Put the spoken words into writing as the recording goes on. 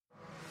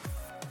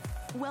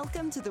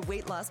Welcome to the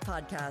Weight Loss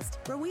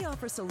Podcast, where we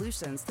offer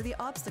solutions to the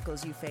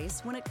obstacles you face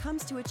when it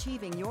comes to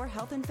achieving your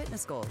health and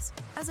fitness goals.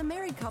 As a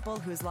married couple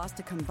who's lost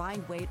a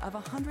combined weight of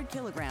 100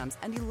 kilograms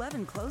and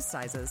 11 clothes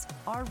sizes,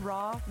 our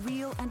raw,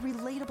 real, and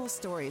relatable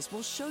stories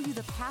will show you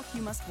the path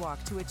you must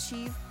walk to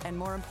achieve and,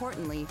 more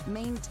importantly,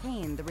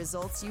 maintain the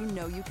results you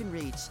know you can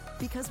reach.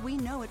 Because we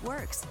know it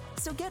works.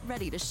 So get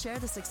ready to share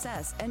the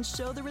success and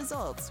show the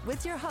results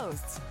with your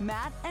hosts,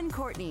 Matt and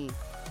Courtney.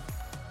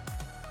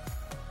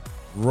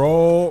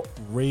 Raw,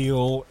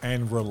 real,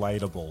 and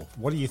relatable.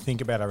 What do you think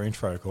about our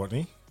intro,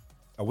 Courtney?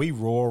 Are we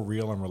raw,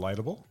 real, and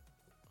relatable?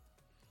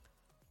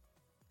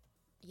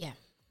 Yeah.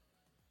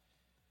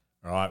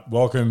 All right.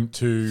 Welcome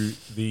to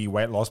the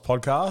Weight Loss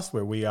Podcast,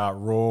 where we are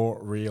raw,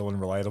 real, and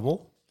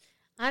relatable.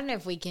 I don't know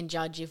if we can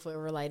judge if we're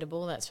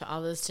relatable. That's for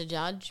others to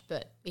judge,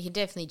 but we can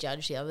definitely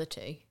judge the other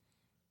two.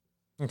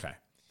 Okay.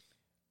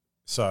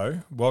 So,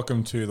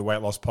 welcome to the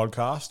Weight Loss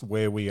Podcast,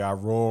 where we are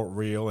raw,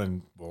 real,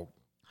 and, well,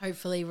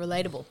 hopefully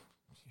relatable.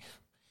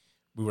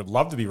 we would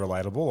love to be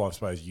relatable. I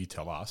suppose you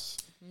tell us.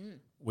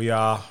 We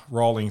are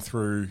rolling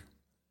through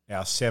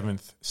our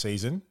 7th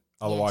season,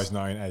 otherwise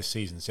known as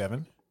Season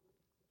 7.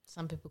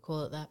 Some people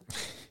call it that.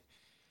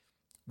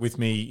 With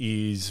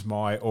me is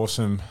my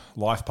awesome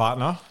life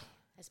partner,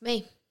 That's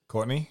me.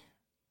 Courtney.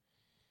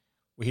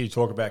 We're here to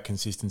talk about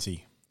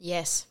consistency,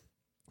 Yes.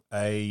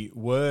 a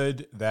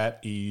word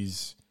that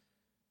is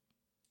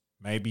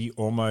maybe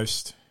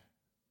almost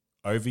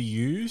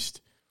overused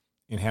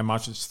in how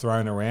much it's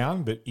thrown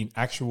around, but in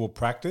actual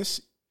practice,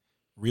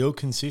 real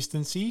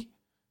consistency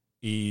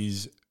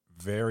is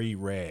very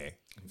rare.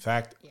 In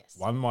fact, Yes.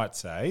 one might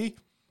say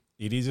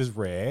it is as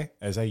rare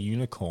as a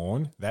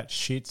unicorn that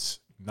shits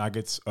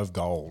nuggets of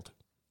gold.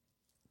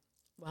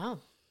 Wow.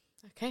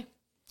 Okay.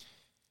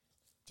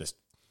 Just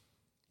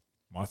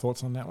my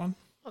thoughts on that one.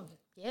 Oh,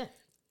 yeah.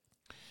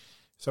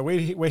 So we're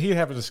here to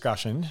have a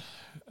discussion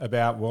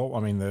about, well,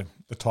 I mean, the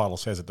title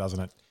says it, doesn't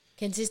it?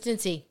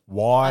 Consistency. I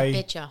Why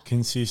betcha.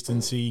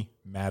 consistency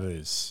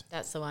matters.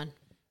 That's the one.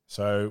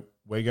 So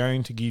we're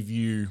going to give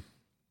you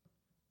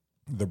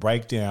the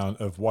breakdown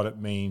of what it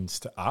means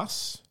to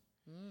us.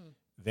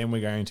 Then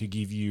we're going to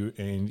give you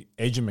and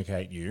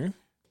educate you,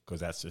 because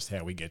that's just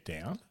how we get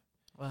down,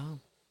 Wow.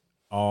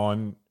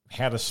 on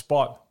how to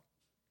spot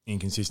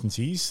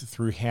inconsistencies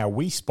through how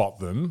we spot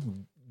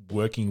them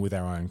working with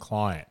our own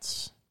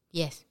clients.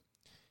 Yes.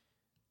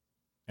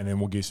 And then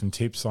we'll give some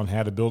tips on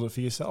how to build it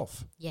for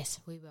yourself, Yes,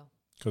 we will.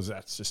 because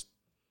that's just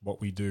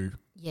what we do.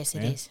 Yes,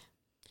 it Yeah. is.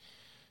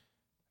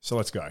 So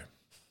let's go.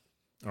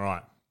 All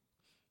right.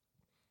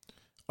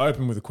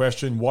 Open with a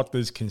question. What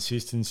does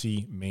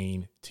consistency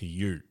mean to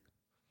you?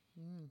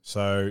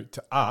 So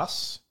to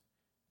us,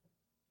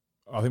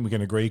 I think we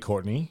can agree,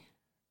 Courtney,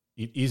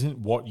 it isn't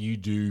what you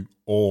do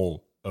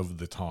all of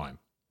the time.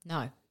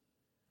 No.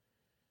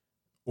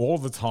 All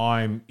the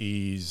time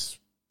is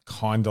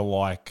kind of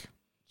like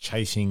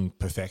chasing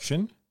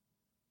perfection,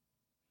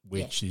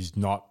 which is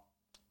not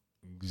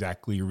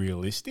exactly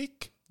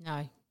realistic.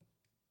 No.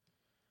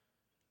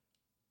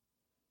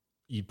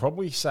 You'd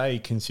probably say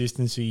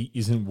consistency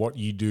isn't what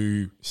you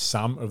do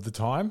some of the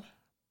time.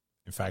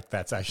 In fact,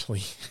 that's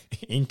actually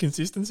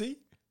inconsistency.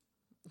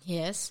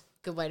 Yes.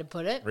 Good way to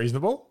put it.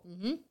 Reasonable?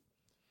 Mm-hmm.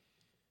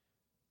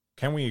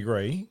 Can we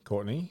agree,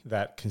 Courtney,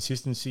 that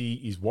consistency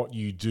is what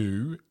you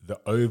do the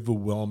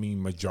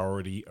overwhelming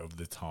majority of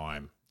the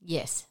time?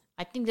 Yes.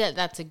 I think that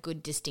that's a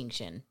good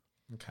distinction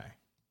Okay.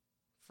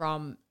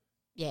 from,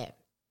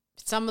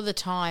 some of the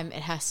time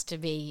it has to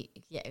be,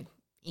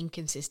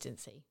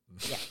 inconsistency.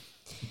 Yeah.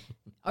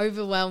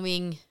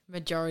 Overwhelming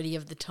majority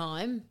of the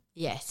time,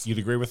 yes. You'd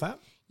agree with that?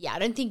 Yeah, I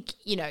don't think,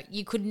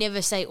 you could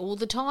never say all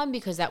the time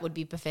because that would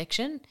be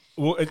perfection.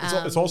 Well,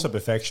 it's also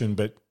perfection,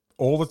 but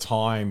all the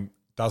time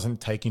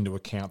doesn't take into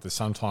account that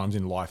sometimes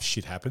in life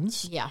shit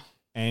happens. Yeah.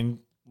 And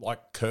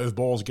like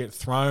curveballs get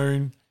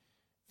thrown,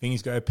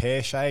 things go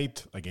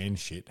pear-shaped. Again,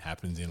 shit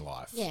happens in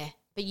life. Yeah,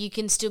 but you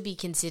can still be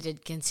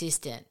considered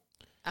consistent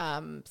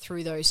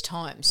through those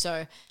times.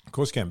 So, Of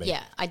course can be.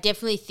 yeah, I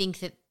definitely think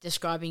that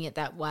describing it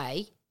that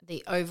way,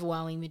 the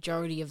overwhelming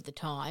majority of the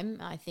time,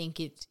 I think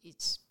it's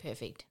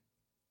perfect.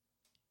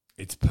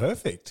 It's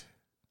perfect.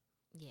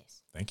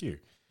 Yes. Thank you.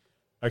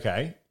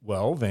 Okay,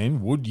 well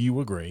then, would you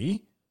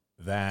agree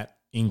that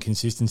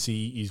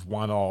inconsistency is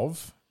one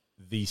of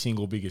the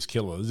single biggest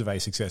killers of a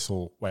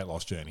successful weight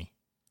loss journey?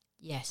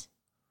 Yes.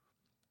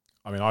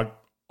 I mean,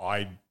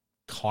 I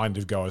kind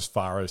of go as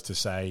far as to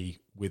say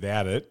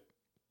without it,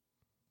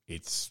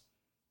 it's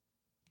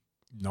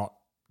not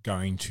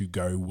going to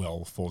go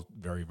well for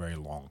very, very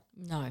long.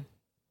 No.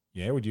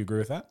 Yeah, would you agree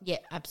with that? Yeah,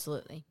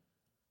 absolutely.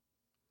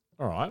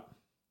 All right.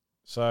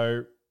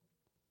 So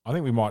I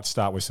think we might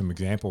start with some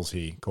examples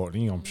here,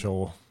 Courtney. I'm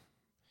sure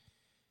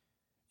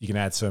you can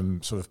add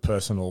some sort of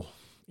personal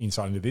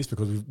insight into this,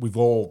 because we've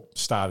all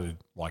started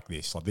like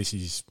this. Like, this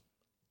is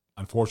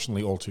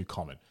unfortunately all too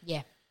common.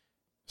 Yeah.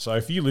 So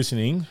if you're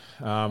listening,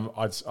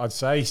 I'd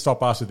say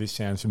stop us if this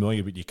sounds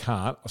familiar, but you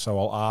can't. So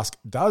I'll ask,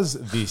 does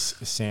this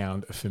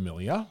sound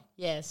familiar?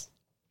 Yes.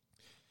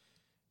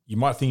 you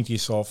might think to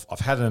yourself,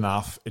 I've had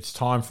enough. It's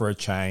time for a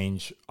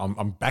change.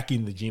 I'm back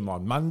in the gym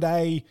on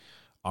Monday.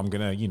 I'm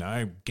going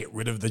to, get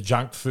rid of the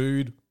junk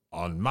food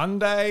on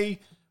Monday.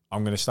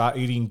 I'm going to start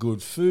eating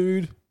good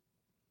food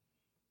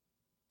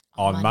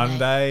on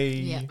Monday.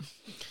 Yeah.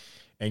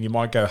 And you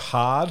might go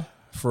hard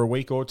for a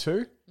week or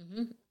two,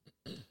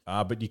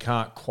 but you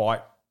can't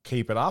quite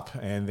keep it up.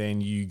 And then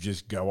you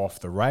just go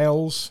off the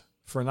rails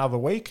for another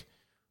week.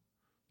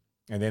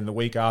 And then the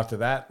week after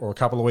that, or a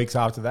couple of weeks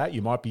after that,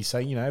 you might be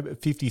saying,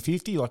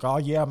 50-50, like, oh,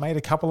 yeah, I made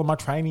a couple of my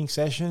training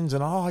sessions,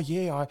 and, oh,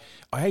 yeah,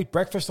 I ate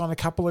breakfast on a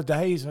couple of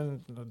days,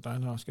 and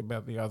don't ask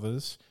about the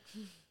others.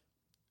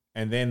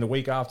 And then the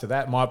week after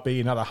that might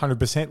be another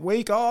 100%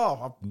 week.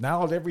 Oh, I've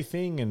nailed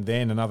everything, and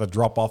then another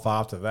drop-off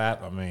after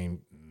that. I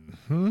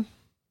mean,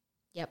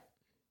 Yep.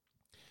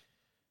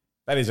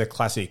 That is a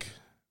classic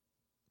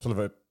sort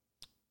of a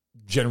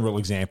general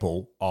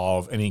example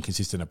of an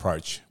inconsistent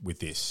approach with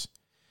this.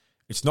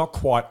 It's not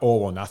quite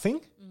all or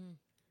nothing.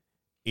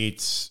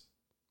 It's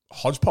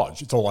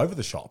hodgepodge. It's all over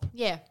the shop.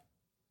 Yeah.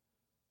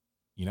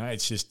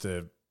 It's just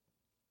I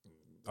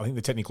think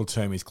the technical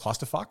term is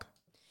clusterfuck.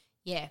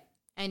 Yeah.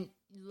 And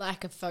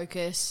lack of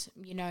focus,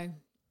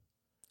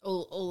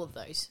 all of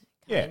those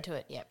come Yeah. into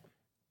it. Yep.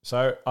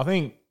 So I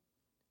think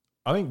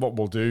what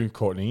we'll do,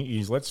 Courtney,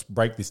 is let's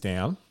break this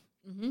down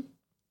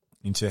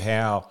into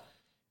how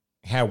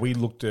we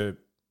look to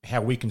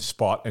how we can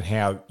spot, and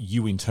how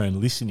you in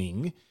turn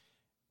listening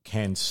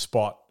can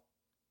spot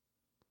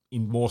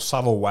in more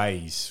subtle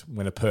ways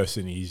when a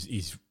person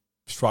is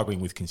struggling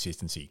with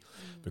consistency.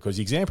 Because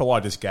the example I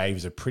just gave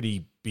is a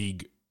pretty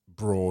big,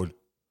 broad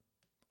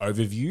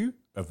overview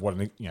of what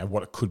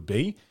it could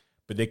be,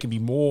 but there can be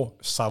more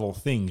subtle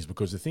things,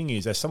 because the thing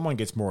is, as someone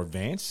gets more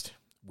advanced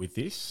with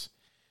this,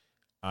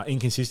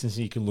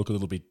 inconsistency can look a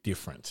little bit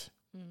different.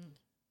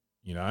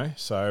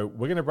 So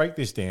we're going to break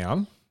this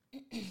down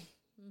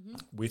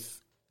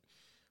with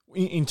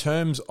in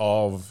terms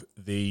of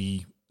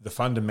the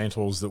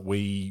fundamentals that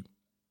we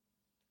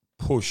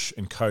push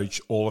and coach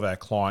all of our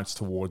clients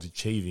towards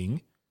achieving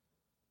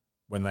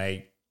when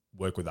they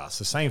work with us.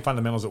 The same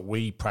fundamentals that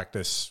we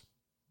practice,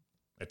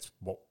 it's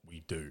what we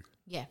do.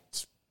 Yeah.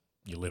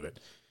 You live it.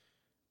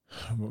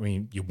 I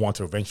mean, you want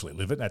to eventually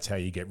live it. That's how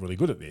you get really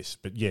good at this.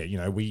 But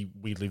yeah, we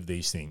live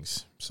these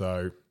things.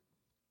 So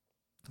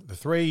the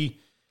three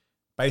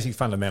basic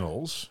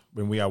fundamentals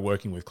when we are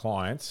working with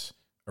clients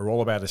are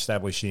all about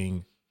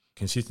establishing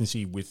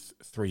consistency with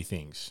three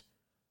things: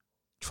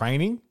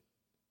 training,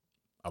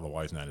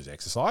 otherwise known as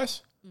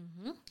exercise,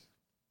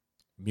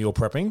 meal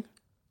prepping,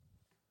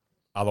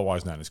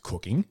 otherwise known as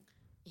cooking,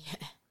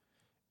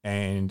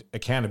 and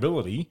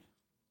accountability,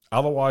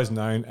 otherwise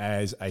known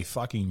as a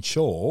fucking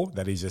chore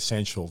that is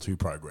essential to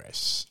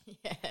progress.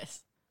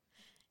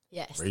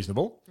 Yes.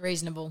 Reasonable?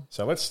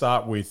 So let's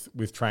start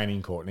with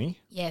training, Courtney.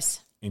 Yes.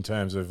 In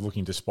terms of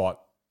looking to spot,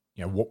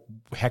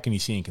 how can you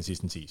see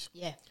inconsistencies?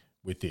 Yeah.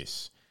 With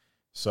this.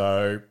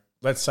 So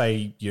let's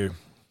say you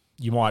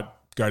might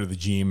go to the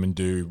gym and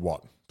do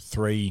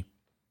three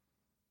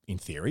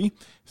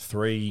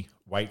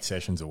weight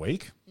sessions a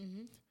week.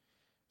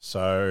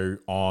 So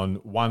on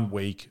 1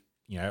 week,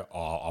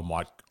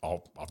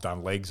 I've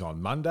done legs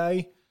on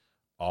Monday.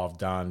 I've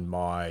done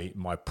my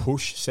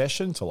push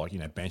session, so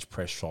bench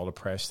press, shoulder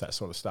press, that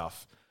sort of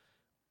stuff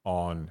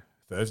on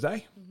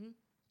Thursday.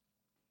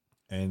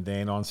 And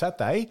then on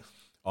Saturday,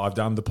 I've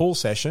done the pull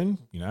session,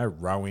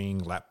 rowing,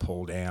 lat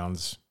pull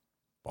downs,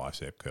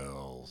 bicep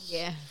curls.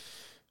 Yeah.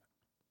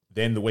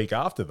 Then the week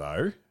after,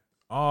 though,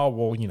 I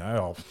really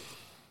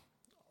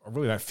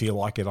don't feel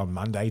like it on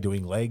Monday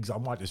doing legs. I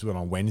might just do it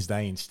on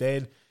Wednesday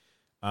instead.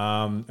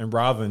 And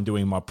rather than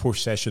doing my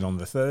push session on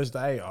the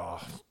Thursday,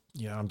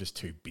 I'm just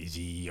too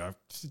busy. I'm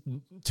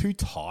too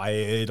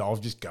tired. I'll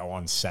just go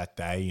on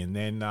Saturday and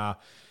then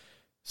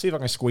see if I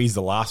can squeeze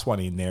the last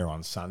one in there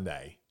on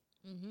Sunday.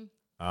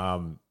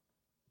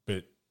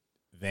 But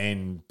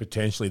then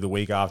potentially the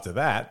week after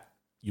that,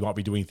 you might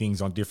be doing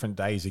things on different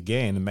days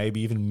again and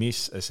maybe even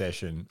miss a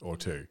session or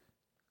two.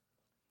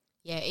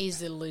 Yeah,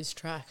 easy to lose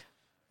track.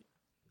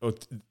 Well,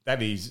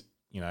 that is,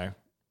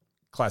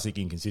 classic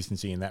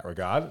inconsistency in that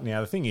regard.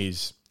 Now, the thing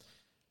is,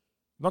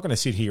 I'm not going to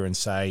sit here and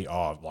say,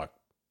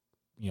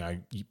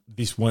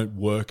 this won't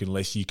work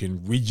unless you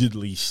can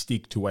rigidly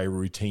stick to a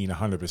routine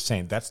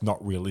 100%. That's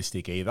not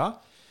realistic either,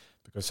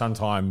 because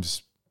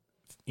sometimes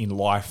in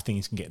life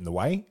things can get in the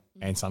way,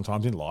 and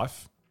sometimes in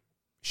life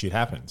shit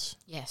happens.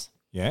 Yes.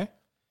 Yeah?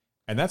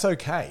 And that's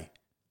okay.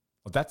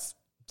 Well, that's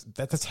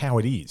how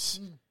it is.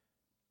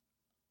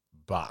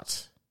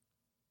 But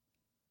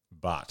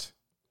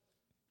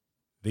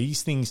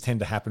these things tend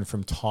to happen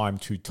from time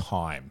to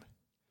time.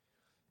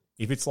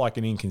 If it's like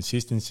an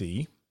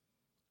inconsistency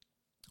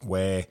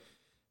where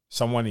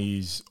someone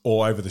is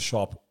all over the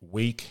shop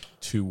week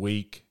to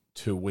week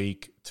to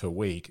week to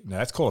week, now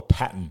that's called a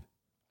pattern.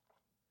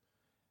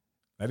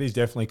 That is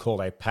definitely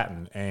called a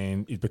pattern,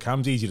 and it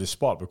becomes easy to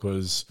spot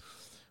because,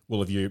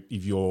 well, if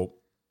you're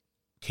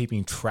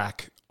keeping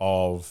track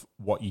of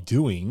what you're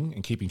doing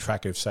and keeping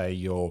track of, say,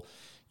 your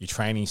your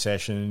training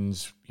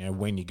sessions,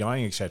 when you're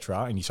going,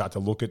 etc., and you start to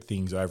look at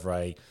things over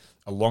a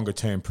longer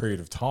term period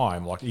of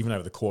time, like even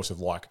over the course of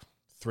like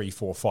 3,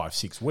 4, 5,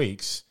 6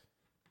 weeks,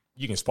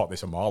 you can spot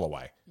this a mile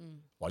away.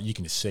 Like you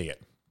can just see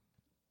it.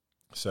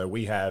 So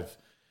we have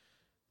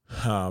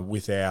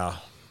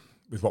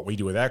with what we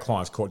do with our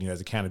clients, Courtney,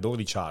 there's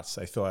accountability charts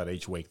they fill out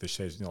each week that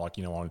says,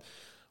 on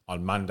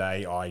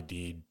Monday I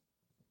did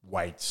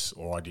weights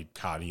or I did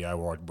cardio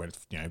or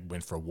I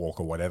went for a walk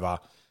or whatever.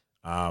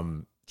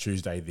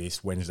 Tuesday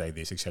this, Wednesday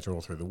this, etc., all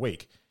through the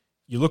week.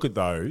 You look at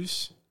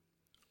those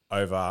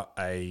over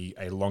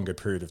a longer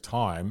period of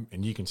time,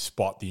 and you can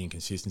spot the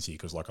inconsistency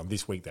because, like, on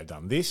this week they've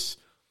done this.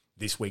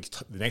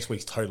 The next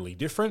week's totally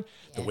different.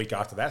 Yeah. The week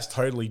after that's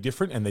totally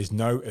different, and there's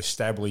no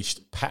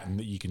established pattern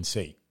that you can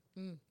see.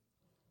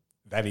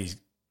 That is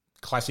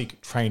classic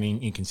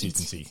training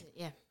inconsistency.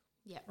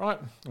 Yeah. Right.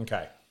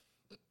 Okay.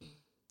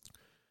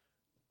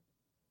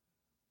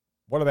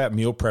 What about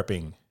meal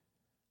prepping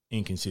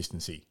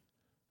inconsistency?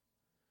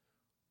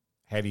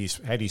 How do you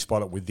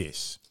spot it with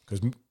this?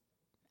 Because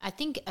I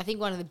think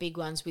one of the big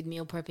ones with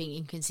meal prepping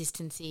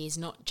inconsistency is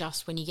not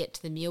just when you get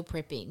to the meal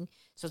prepping.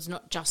 So it's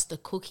not just the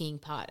cooking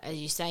part, as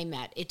you say,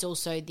 Matt. It's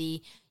also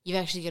you've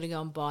actually got to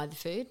go and buy the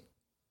food.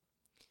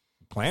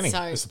 Planning.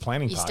 So it's the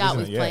planning part. You start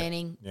isn't with it?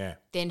 planning,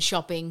 then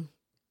shopping,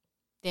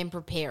 then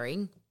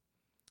preparing.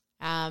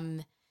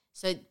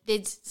 So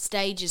there's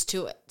stages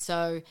to it.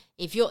 So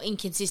if you're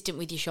inconsistent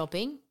with your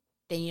shopping,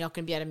 then you're not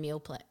going to be able to meal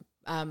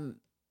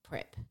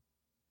prep.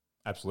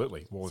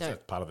 Absolutely. Well,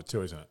 that's part of it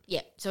too, isn't it?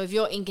 Yeah. So if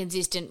you're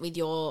inconsistent with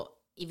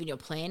even your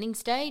planning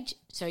stage,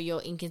 so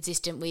you're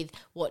inconsistent with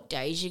what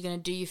days you're going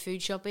to do your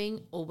food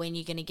shopping or when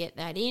you're going to get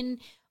that in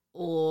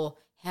or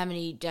how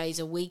many days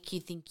a week you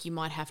think you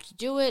might have to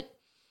do it,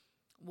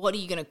 what are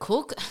you going to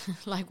cook?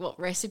 Like what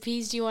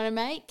recipes do you want to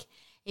make?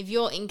 If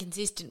you're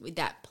inconsistent with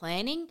that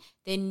planning,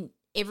 then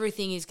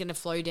everything is going to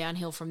flow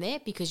downhill from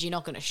there because you're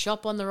not going to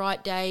shop on the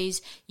right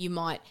days. You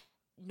might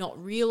not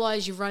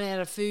realize you've run out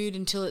of food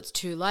until it's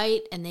too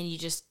late, and then you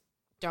just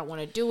don't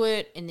want to do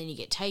it, and then you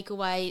get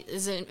takeaway.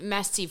 There's a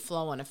massive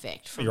flow-on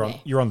effect from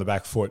there. You're on the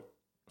back foot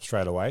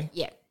straight away.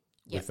 Yeah.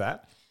 With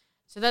that.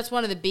 So that's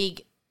one of the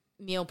big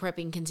meal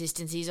prepping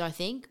consistencies, I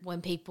think,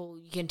 when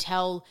you can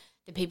tell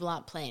that people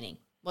aren't planning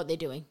what they're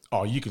doing.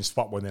 Oh, you can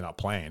spot when they're not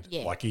planned.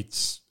 Yeah. Like you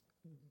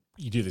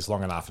do this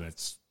long enough and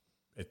it's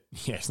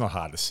not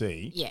hard to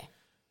see. Yeah.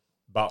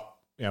 But,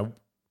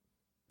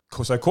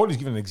 so Courtney's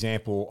given an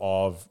example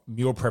of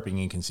meal prepping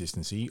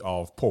inconsistency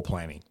of poor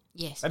planning.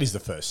 Yes. That is the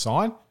first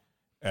sign.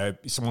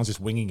 Someone's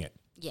just winging it.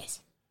 Yes.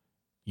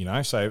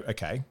 So,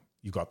 okay,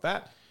 you've got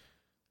that.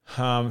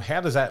 How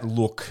does that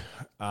look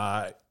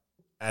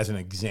as an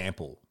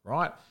example,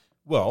 right?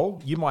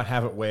 Well, you might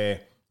have it where,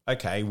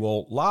 okay,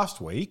 well,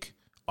 last week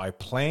I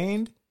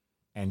planned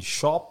and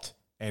shopped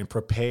and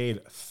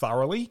prepared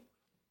thoroughly,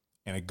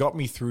 and it got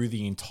me through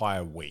the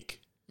entire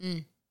week.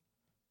 Hey,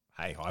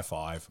 high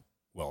five.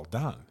 Well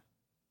done.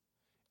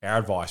 Our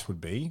advice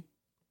would be,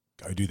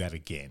 go do that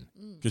again.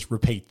 Just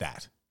repeat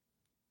that.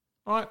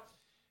 All right.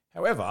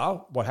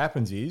 However, what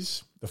happens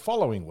is the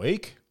following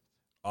week,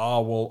 I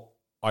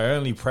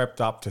only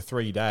prepped up to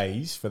 3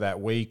 days for that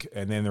week,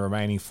 and then the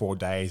remaining 4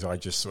 days I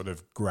just sort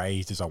of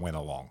grazed as I went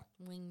along.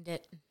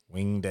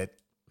 Winged it.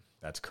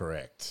 That's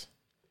correct.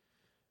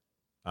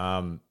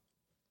 But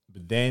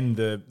then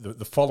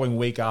the following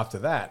week after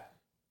that,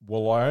 I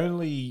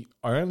only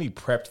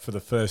prepped for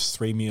the first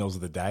 3 meals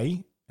of the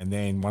day, and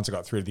then once I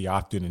got through to the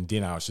afternoon and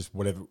dinner, it's just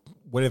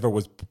whatever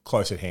was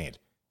close at hand,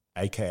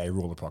 aka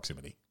rule of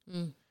proximity.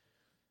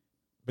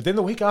 But then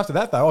the week after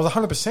that, though, I was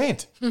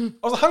 100%.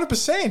 I was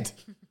 100%.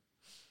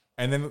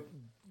 And then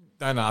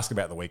don't ask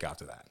about the week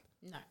after that.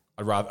 No.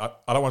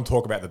 I don't want to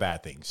talk about the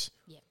bad things.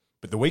 Yeah.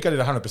 But the week I did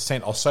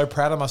 100%, I was so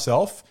proud of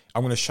myself.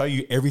 I'm going to show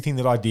you everything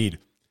that I did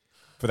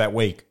for that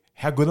week.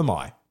 How good am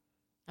I?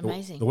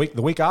 Amazing. The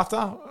week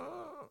after,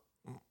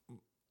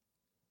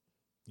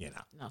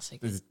 Not so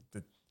good.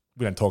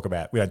 we don't talk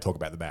about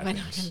the bad things.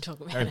 We're not going to talk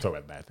about We don't talk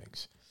about the bad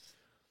things.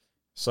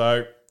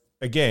 So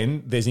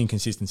again, there's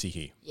inconsistency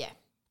here. Yeah.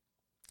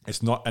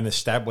 It's not an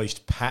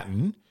established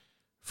pattern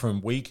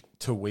from week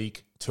to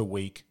week to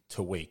week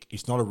to week.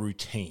 It's not a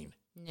routine.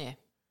 Yeah.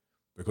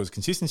 Because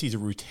consistency is a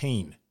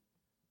routine,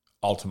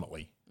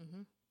 ultimately.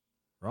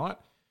 Right?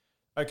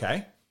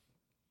 Okay.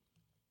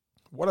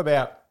 What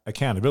about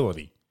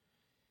accountability?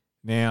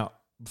 Now,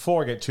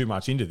 before I get too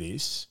much into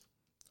this,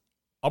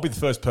 I'll be the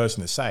first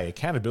person to say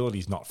accountability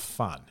is not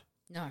fun.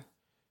 No.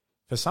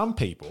 For some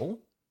people,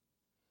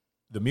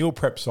 the meal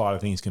prep side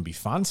of things can be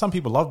fun. Some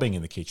people love being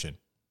in the kitchen.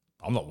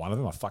 I'm not one of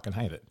them. I fucking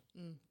hate it.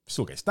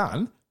 Still gets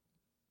done,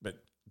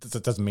 but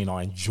that doesn't mean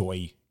I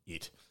enjoy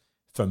it.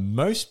 For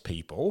most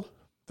people,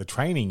 the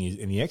training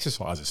and the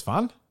exercise is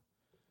fun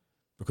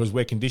because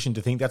we're conditioned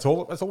to think that's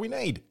all we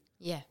need.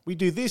 Yeah. We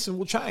do this and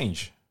we'll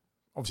change.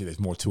 Obviously, there's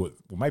more to it.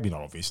 Well, maybe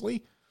not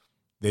obviously.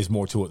 There's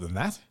more to it than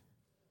that.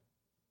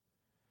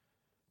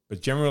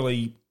 But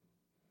generally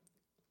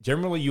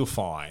you'll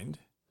find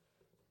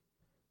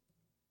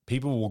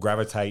people will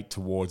gravitate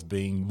towards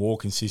being more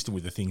consistent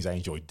with the things they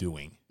enjoy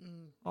doing.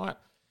 right?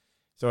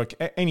 So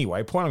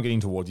anyway, point I'm getting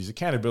towards is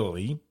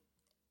accountability.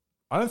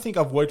 I don't think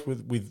I've worked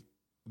with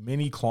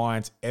many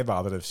clients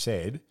ever that have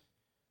said,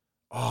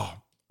 oh,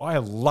 I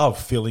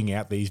love filling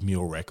out these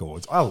meal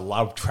records. I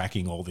love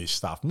tracking all this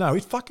stuff. No,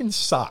 it fucking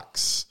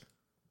sucks.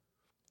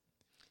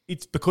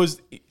 It's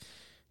because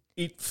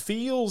it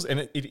feels, and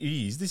it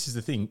is, this is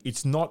the thing,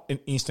 it's not an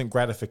instant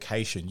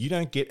gratification. You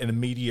don't get an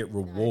immediate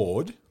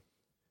reward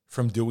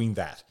from doing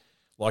that.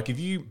 Like if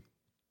you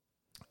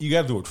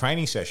go to do a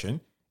training session,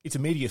 it's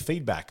immediate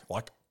feedback.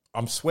 Like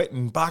I'm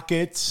sweating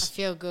buckets. I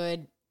feel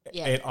good.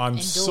 Yeah. And I'm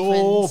Endorphins.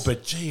 sore,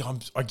 but gee,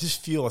 I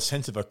just feel a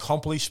sense of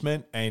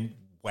accomplishment and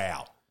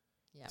wow.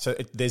 Yeah. So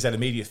there's that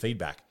immediate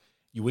feedback.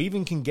 You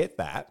even can get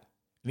that,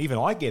 and even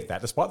I get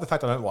that, despite the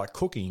fact I don't like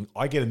cooking,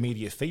 I get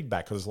immediate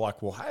feedback because it's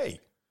like, well, hey,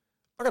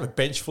 I got a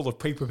bench full of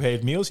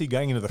pre-prepared meals here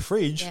going into the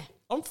fridge. Yeah.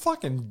 I'm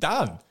fucking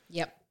done.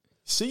 Yep.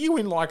 See you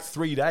in like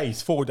 3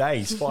 days, 4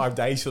 days, 5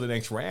 days for the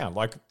next round.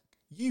 Like,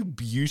 you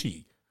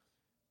beauty.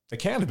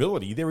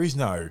 Accountability, there is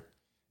no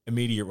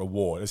immediate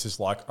reward. It's just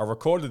like, I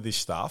recorded this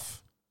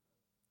stuff.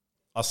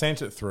 I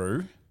sent it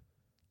through.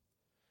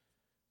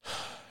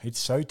 It's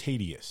so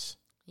tedious.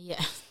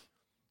 Yeah.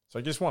 So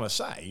I just want to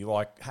say,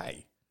 like,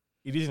 hey,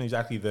 it isn't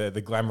exactly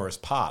the glamorous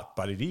part,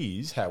 but it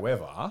is,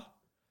 however,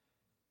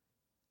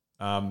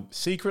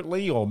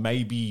 secretly or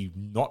maybe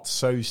not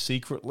so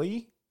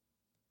secretly,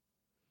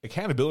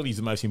 accountability is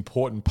the most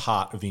important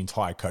part of the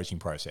entire coaching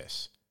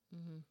process.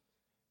 Mm-hmm.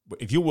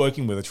 If you're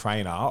working with a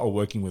trainer or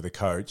working with a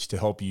coach to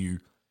help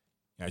you,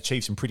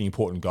 achieve some pretty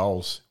important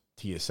goals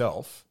to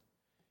yourself,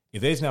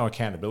 if there's no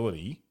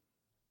accountability,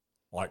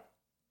 like,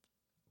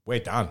 we're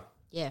done.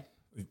 Yeah.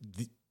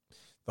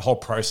 The whole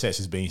process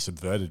is being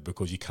subverted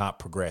because you can't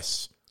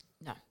progress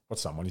what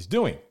someone is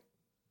doing.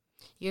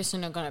 You're also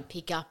not going to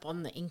pick up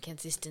on the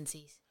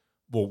inconsistencies.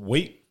 Well,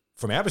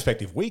 from our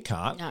perspective, we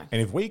can't. No.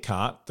 And if we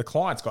can't, the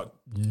client's got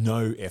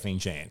no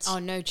effing chance. Oh,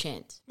 no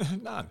chance.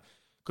 None.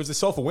 Because the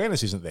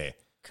self-awareness isn't there.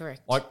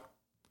 Correct. Like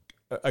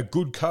a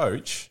good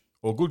coach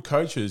or good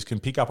coaches can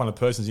pick up on a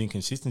person's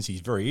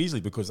inconsistencies very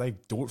easily because they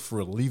do it for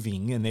a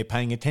living and they're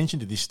paying attention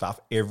to this stuff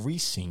every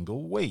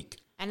single week.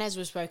 And as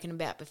we've spoken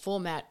about before,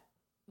 Matt,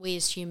 we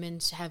as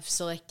humans have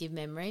selective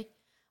memory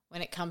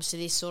when it comes to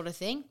this sort of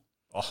thing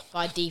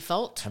by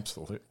default.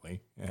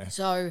 Absolutely. Yeah.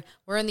 So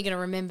we're only going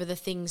to remember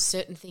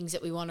certain things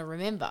that we want to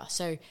remember.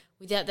 So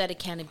without that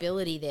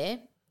accountability there,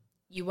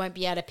 you won't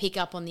be able to pick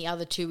up on the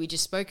other two we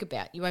just spoke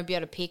about. You won't be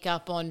able to pick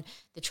up on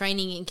the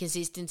training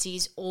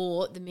inconsistencies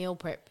or the meal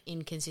prep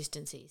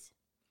inconsistencies.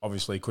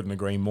 Obviously, couldn't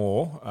agree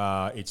more.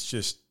 It's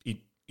just,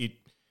 it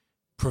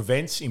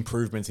prevents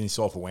improvements in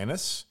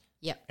self-awareness.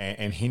 Yep.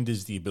 And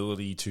hinders the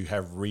ability to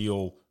have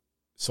real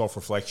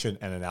self-reflection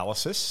and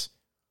analysis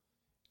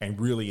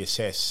and really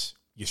assess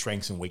your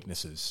strengths and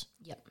weaknesses.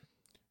 Yep.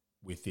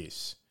 With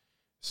this.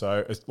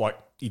 So it's like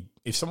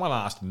if someone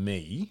asked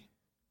me,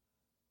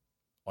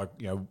 like,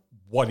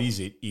 what is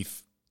it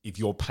if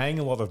you're paying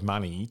a lot of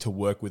money to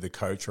work with a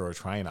coach or a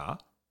trainer,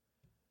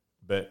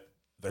 but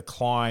the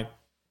client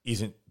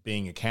isn't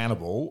being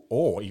accountable,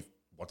 or if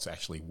what's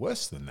actually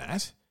worse than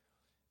that,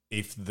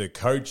 if the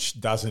coach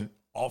doesn't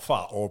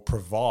offer or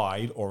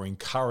provide or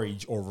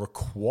encourage or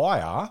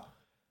require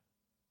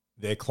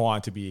their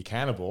client to be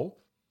accountable,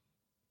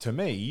 to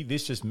me,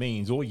 this just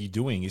means all you're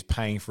doing is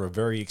paying for a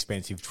very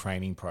expensive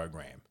training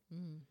program.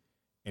 Mm.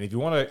 And if you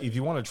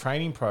want a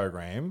training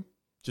program,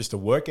 just a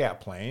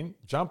workout plan,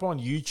 jump on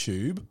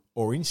YouTube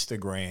or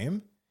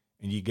Instagram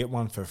and you get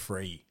one for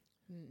free.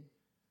 Mm.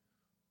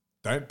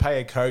 Don't pay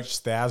a coach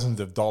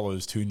thousands of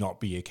dollars to not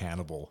be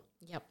accountable.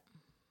 Yep.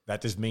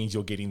 That just means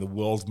you're getting the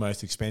world's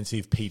most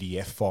expensive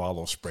PDF file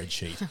or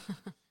spreadsheet.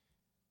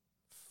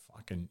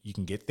 You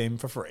can get them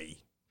for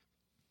free.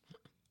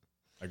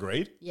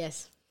 Agreed?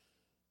 Yes.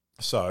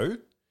 So,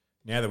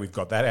 now that we've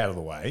got that out of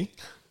the way,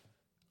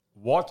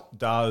 what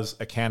does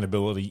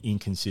accountability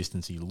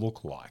inconsistency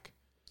look like?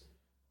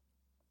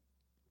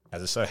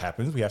 As it so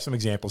happens, we have some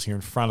examples here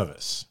in front of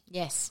us.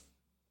 Yes.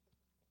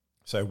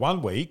 So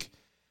 1 week,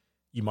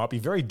 you might be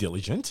very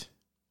diligent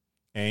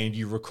and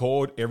you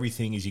record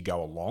everything as you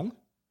go along.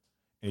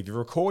 And if you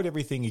record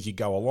everything as you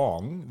go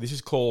along, this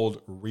is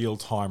called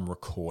real-time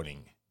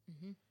recording.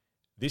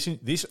 Mm-hmm.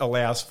 This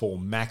allows for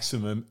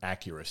maximum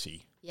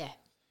accuracy. Yeah.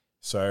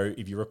 So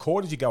if you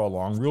record as you go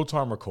along,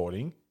 real-time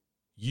recording,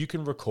 you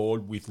can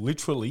record with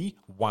literally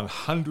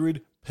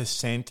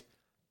 100%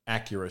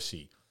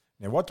 accuracy.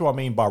 Now, what do I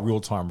mean by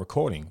real-time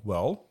recording?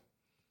 Well,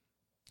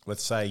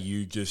 let's say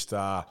you just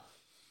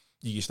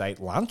ate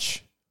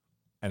lunch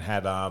and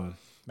had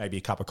maybe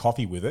a cup of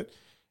coffee with it.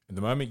 And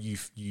the moment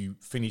you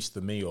finish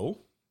the meal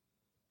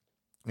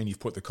and you've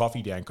put the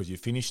coffee down because you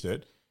finished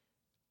it,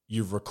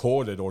 you've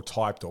recorded or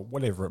typed or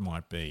whatever it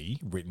might be,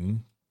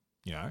 written,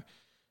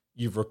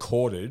 you've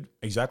recorded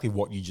exactly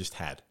what you just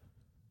had.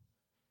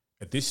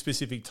 At this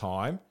specific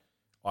time,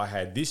 I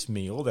had this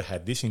meal that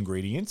had this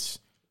ingredients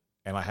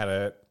and I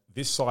had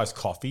this size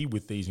coffee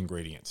with these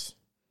ingredients.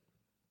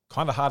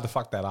 Kind of hard to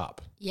fuck that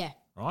up. Yeah.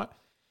 Right?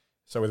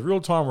 So with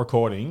real-time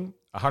recording,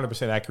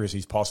 100% accuracy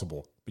is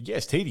possible. But yeah,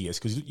 it's tedious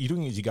because you're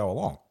doing it as you go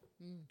along.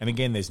 And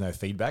again, there's no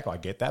feedback. I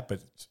get that,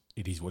 but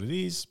it is what it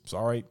is.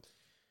 Sorry.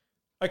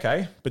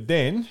 Okay, but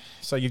then,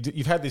 so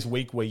you've had this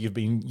week where you've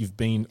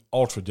been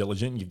ultra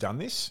diligent. You've done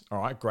this. All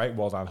right, great,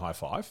 well done, high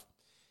five.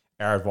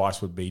 Our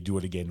advice would be do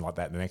it again like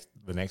that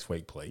the next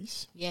week,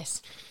 please.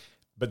 Yes.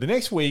 But the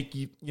next week,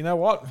 you know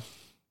what?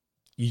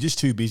 You're just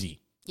too busy.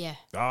 Yeah.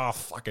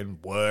 Fucking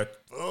work.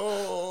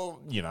 Oh,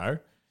 you know,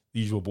 the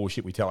usual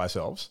bullshit we tell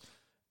ourselves.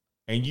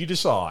 And you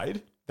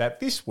decide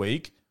that this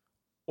week,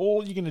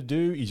 all you're going to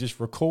do is just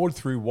record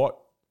through what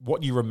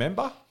you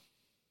remember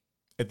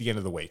at the end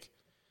of the week.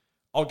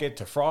 I'll get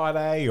to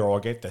Friday, or I'll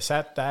get to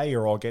Saturday,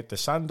 or I'll get to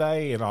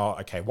Sunday, and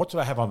what did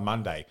I have on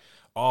Monday?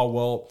 Oh,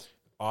 well,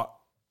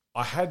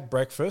 I had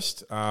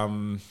breakfast. It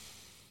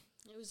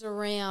was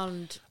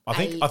around. I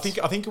think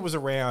it was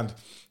around.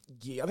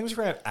 Yeah, I think it was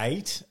around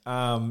 8.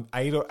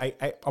 8 or 8.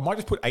 I might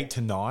just put 8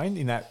 to 9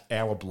 in that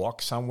hour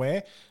block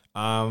somewhere.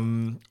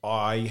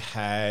 I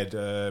had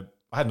an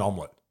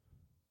omelette.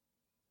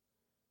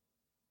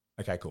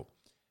 Okay, cool.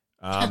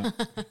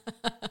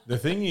 The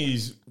thing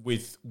is,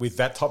 with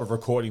that type of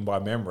recording by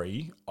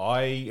memory,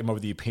 I am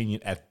of the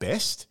opinion at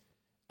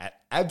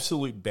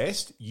absolute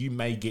best, you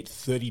may get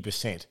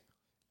 30%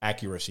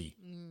 accuracy.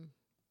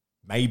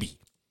 Maybe.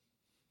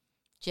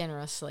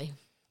 Generously.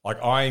 Like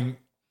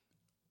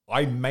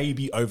I may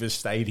be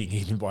overstating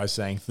even by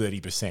saying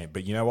 30%,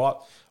 but you know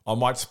what? I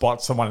might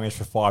spot someone an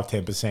extra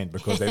 5-10%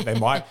 because they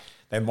might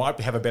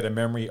have a better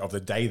memory of the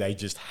day they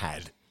just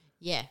had.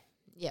 Yeah.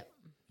 Yep.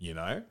 You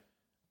know?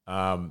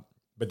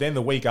 But then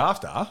the week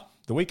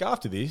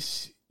after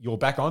this, you're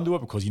back onto it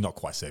because you're not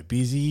quite so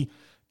busy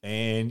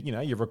and, you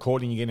know, you're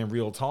recording again in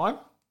real time,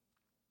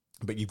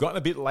 but you've gotten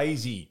a bit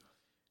lazy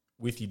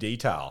with your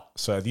detail.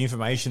 So the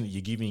information that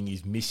you're giving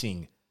is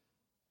missing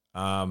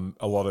a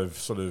lot of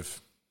sort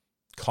of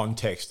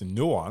context and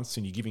nuance,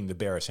 and you're giving the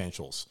bare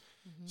essentials.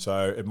 Mm-hmm.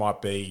 So it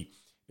might be,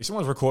 if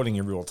someone's recording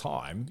in real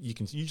time, you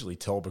can usually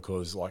tell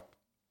because, like,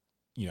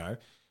 you know,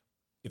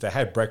 if they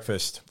had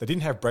breakfast, they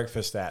didn't have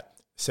breakfast at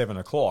 7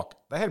 o'clock,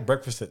 they had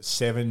breakfast at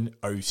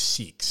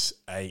 7:06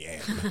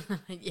 a.m.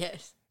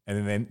 Yes.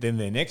 And then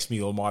their next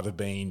meal might have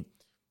been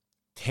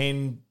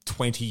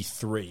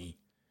 10:23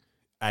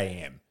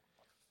 a.m.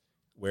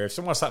 Where if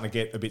someone's starting to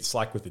get a bit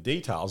slack with the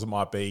details, it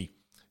might be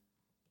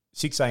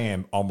 6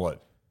 a.m.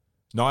 omelette,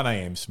 9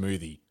 a.m.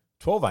 smoothie,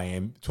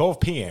 12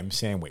 p.m.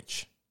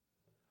 sandwich,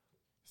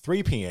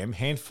 3 p.m.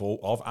 handful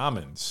of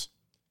almonds,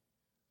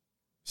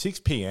 6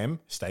 p.m.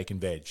 steak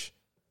and veg,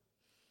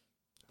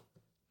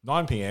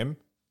 9 p.m.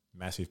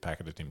 massive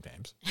packet of Tim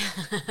Tams.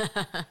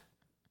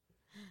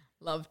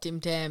 Love Tim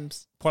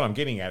Tams. What I'm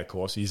getting at, of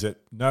course, is that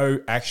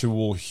no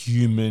actual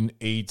human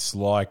eats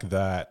like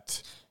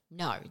that.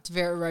 No, it's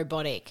very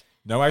robotic.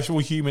 No actual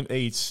human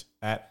eats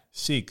at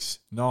 6,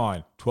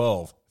 9,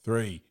 12,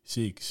 3,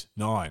 6,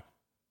 9.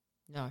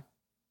 No.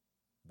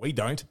 We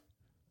don't.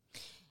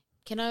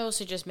 Can I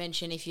also just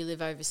mention, if you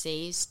live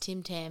overseas,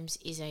 Tim Tams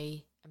is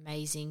a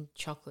amazing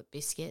chocolate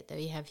biscuit that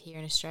we have here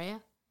in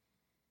Australia.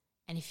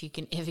 And if you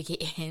can ever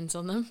get your hands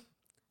on them,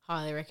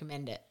 highly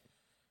recommend it.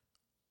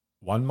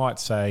 One might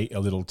say a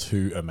little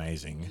too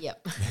amazing.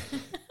 Yep.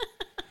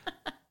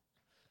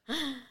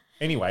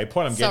 Anyway,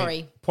 point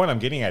I'm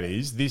getting at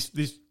is this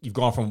you've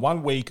gone from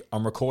 1 week,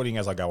 I'm recording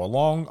as I go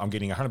along, I'm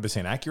getting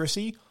 100%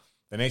 accuracy.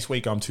 The next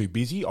week I'm too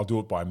busy, I'll do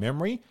it by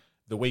memory.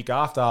 The week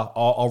after,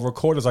 I'll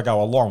record as I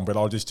go along, but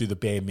I'll just do the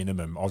bare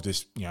minimum. I'll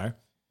just, you know,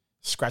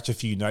 scratch a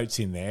few notes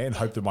in there and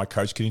hope that my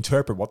coach can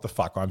interpret what the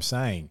fuck I'm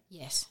saying.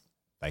 Yes.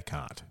 They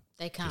can't.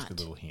 They can't. Just a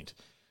little hint.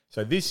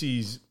 So this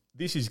is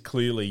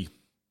clearly,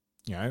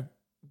 you know,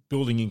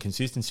 building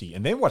inconsistency.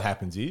 And then what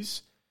happens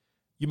is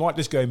you might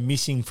just go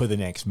missing for the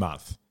next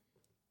month.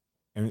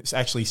 And it's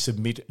actually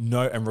submit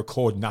no and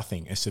record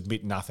nothing and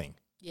submit nothing.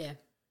 Yeah.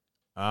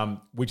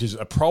 Which is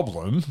a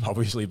problem,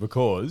 obviously,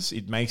 because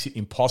it makes it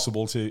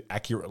impossible to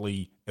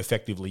accurately,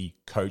 effectively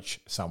coach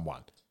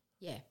someone.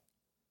 Yeah.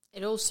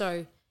 It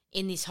also,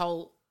 in this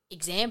whole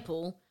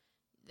example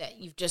that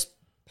you've just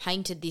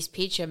painted this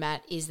picture,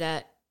 Matt, is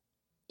that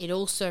it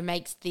also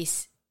makes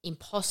this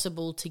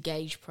impossible to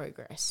gauge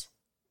progress.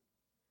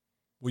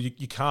 Well,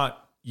 you can't,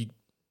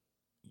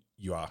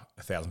 you are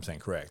 1,000%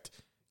 correct.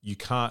 You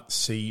can't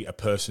see a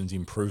person's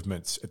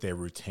improvements at their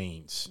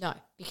routines. No,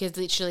 because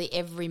literally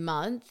every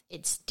month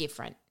it's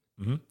different.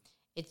 Mm-hmm.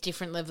 It's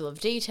different level of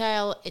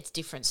detail. It's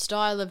different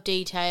style of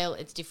detail.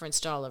 It's different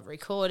style of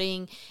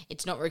recording.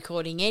 It's not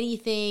recording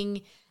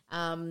anything.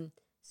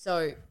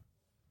 So,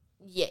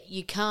 yeah,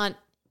 you can't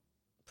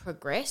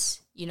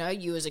progress. You know,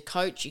 you as a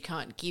coach, you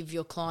can't give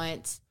your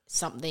clients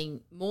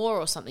something more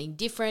or something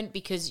different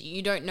because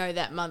you don't know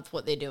that month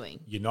what they're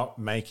doing. You're not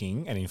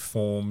making an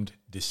informed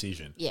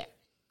decision. Yeah.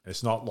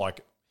 It's not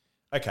like,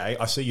 okay,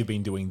 I see you've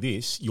been doing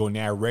this. You're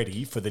now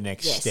ready for the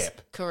next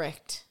step.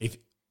 Correct. If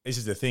this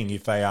is the thing,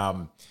 if they,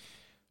 I'm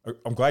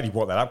glad you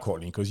brought that up,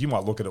 Courtney, because you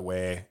might look at it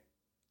where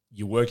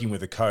you're working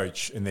with a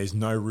coach and there's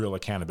no real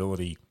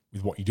accountability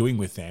with what you're doing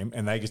with them,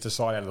 and they just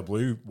decide out of the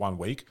blue 1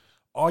 week,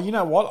 oh, you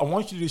know what? I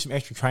want you to do some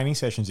extra training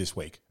sessions this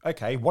week.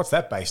 Okay, what's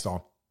that based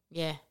on?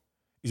 Yeah.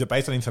 Is it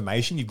based on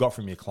information you've got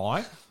from your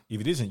client?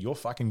 If it isn't, you're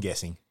fucking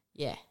guessing.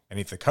 Yeah. And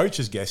if the coach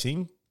is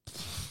guessing,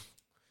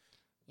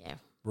 Yeah.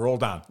 we're all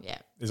done. Yeah.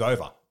 It's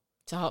over.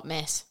 It's a hot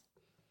mess.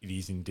 It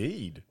is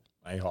indeed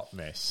a hot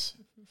mess.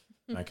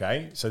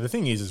 Okay. So the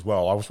thing is as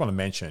well, I just want to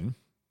mention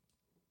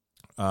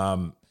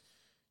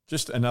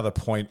just another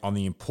point on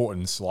the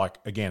importance, like,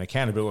 again,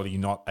 accountability,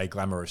 not a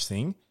glamorous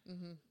thing.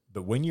 Mm-hmm.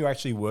 But when you're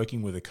actually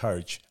working with a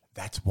coach,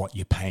 that's what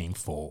you're paying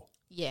for.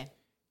 Yeah.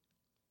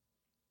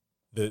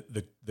 The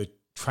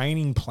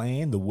training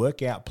plan, the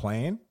workout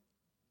plan,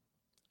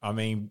 I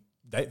mean,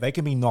 they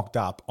can be knocked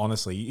up,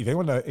 honestly. If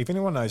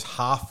anyone knows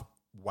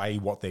halfway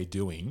what they're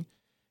doing,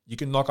 you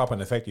can knock up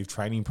an effective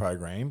training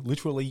program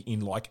literally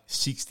in like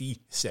 60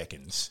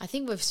 seconds. I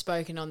think we've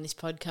spoken on this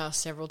podcast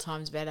several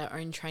times about our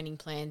own training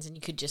plans, and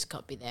you could just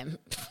copy them.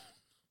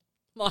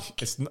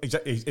 Like, It's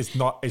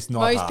not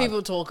most hard.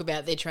 people talk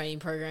about their training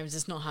programs.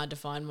 It's not hard to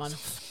find one.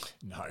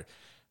 No.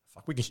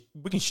 Fuck, we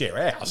can share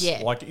ours.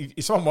 Yeah. Like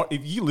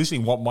if you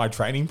listening want my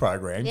training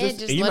program, Yeah,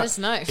 just let us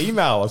know.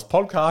 Email us,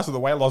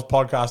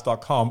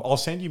 podcast@theweightlasspodcast.com. I'll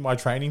send you my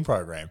training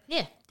program.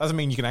 Yeah. Doesn't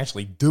mean you can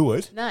actually do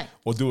it. No.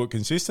 Or do it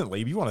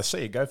consistently. If you want to see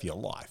it, go for your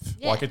life.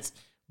 Yeah. Like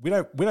we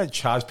don't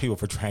charge people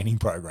for training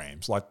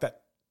programs like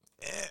that.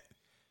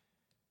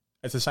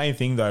 It's the same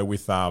thing though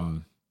with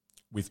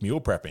meal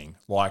prepping.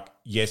 Like,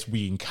 yes,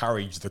 we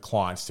encourage the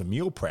clients to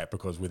meal prep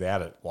because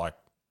without it, like,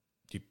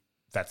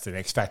 that's the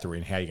next factor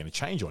in how you're going to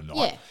change or not.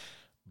 Yeah.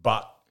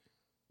 But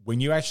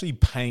when you're actually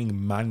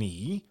paying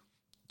money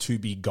to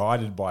be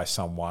guided by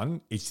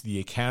someone, it's the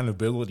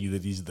accountability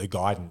that is the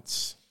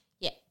guidance.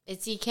 Yeah.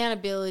 It's the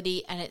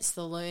accountability and it's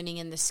the learning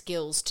and the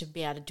skills to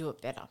be able to do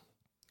it better.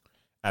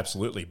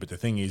 Absolutely. But the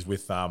thing is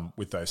with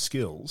those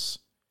skills,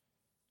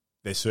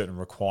 there's certain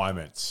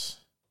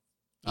requirements,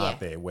 aren't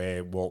there,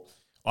 where, well,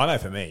 I know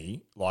for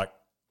me, like,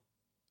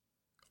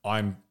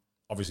 I'm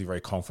obviously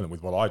very confident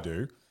with what I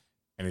do.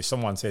 And if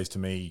someone says to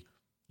me,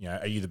 you know,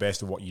 are you the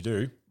best at what you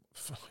do?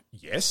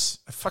 Yes,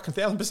 a fucking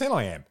 1,000%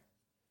 I am.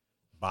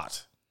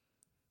 But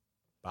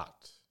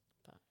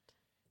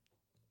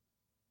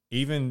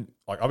even,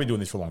 like, I've been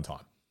doing this for a long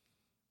time,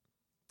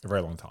 a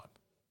very long time.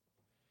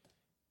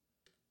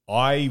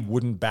 I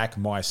wouldn't back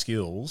my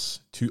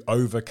skills to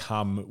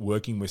overcome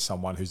working with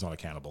someone who's not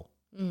accountable.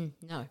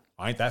 No.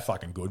 I ain't that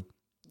fucking good.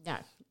 No.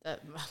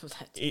 That's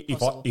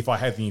impossible. If I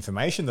have the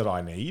information that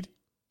I need,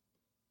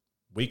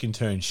 we can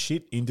turn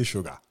shit into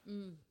sugar.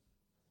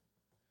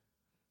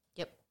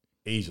 Yep.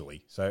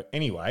 Easily. So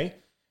anyway,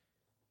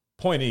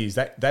 point is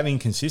that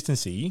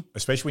inconsistency,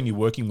 especially when you're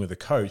working with a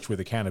coach with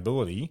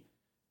accountability,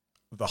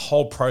 the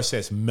whole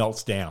process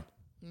melts down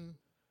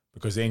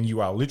because then you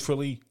are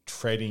literally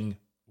treading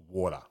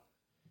water.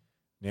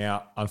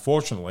 Now,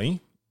 unfortunately, I'm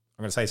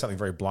going to say something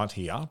very blunt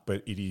here,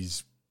 but it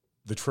is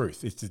the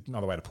truth. It's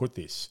another way to put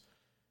this.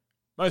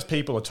 Most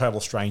people are total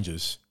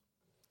strangers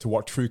to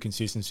what true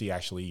consistency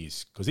actually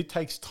is because it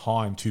takes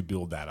time to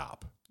build that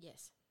up.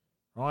 Yes.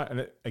 Right?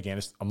 And again,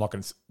 I'm not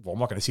going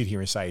to sit here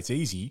and say it's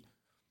easy,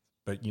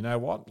 but you know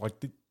what? Like,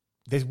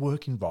 there's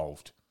work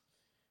involved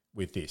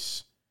with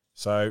this.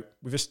 So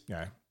we just,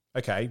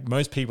 okay,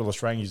 most people are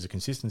strangers to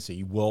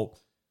consistency. Well,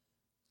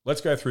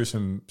 let's go through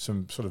some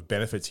sort of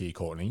benefits here,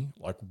 Courtney.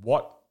 Like,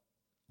 what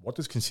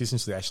does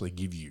consistency actually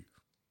give you?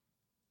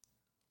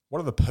 What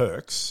are the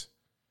perks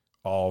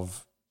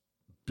of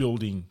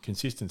building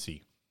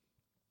consistency?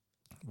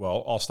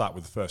 Well, I'll start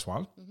with the first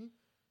one. Mm-hmm.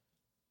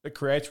 It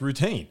creates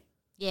routine.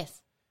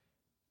 Yes.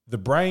 The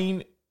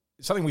brain,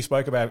 something we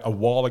spoke about a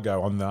while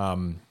ago on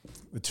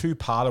the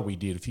two-parter we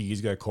did a few years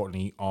ago,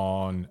 Courtney,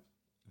 on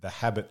the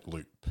habit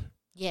loop.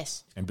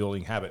 Yes. And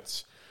building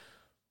habits.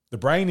 The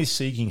brain is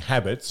seeking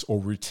habits or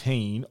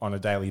routine on a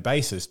daily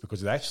basis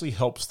because it actually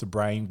helps the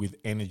brain with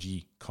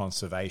energy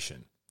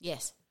conservation.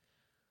 Yes.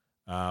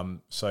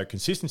 So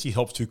consistency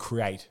helps to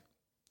create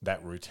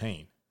that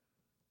routine.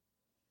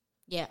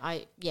 Yeah,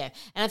 and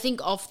I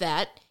think off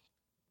that,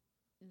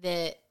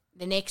 the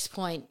next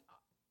point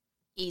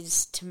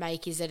is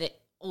that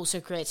it also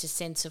creates a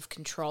sense of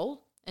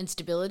control and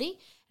stability,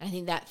 and I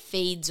think that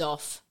feeds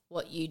off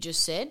what you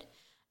just said.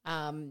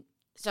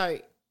 So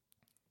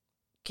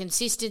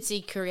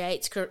consistency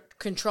creates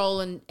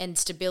control and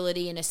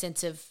stability and a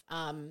sense of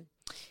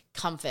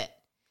comfort.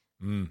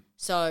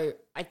 So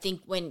I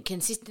think when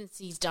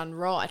consistency is done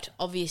right,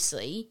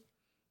 obviously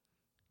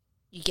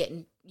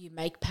you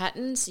make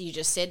patterns. You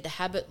just said the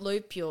habit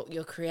loop.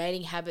 You're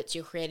creating habits.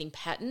 You're creating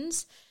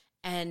patterns,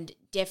 and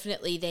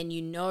definitely then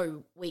you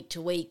know week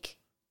to week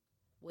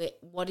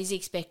what is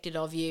expected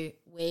of you,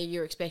 where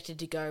you're expected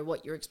to go,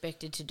 what you're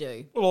expected to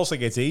do. Well, it also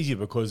gets easier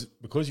because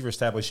you're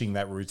establishing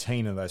that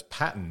routine and those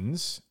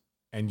patterns,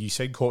 and you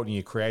said, Courtney,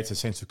 it creates a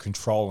sense of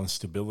control and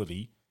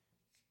stability.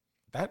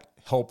 That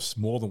helps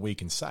more than we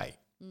can say.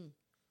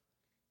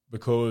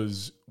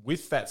 Because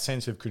with that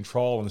sense of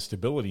control and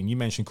stability, and you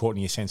mentioned,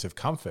 Courtney, a sense of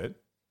comfort,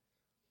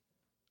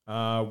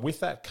 with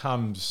that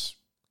comes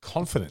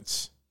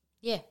confidence.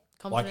 Yeah,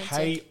 confidence. Like,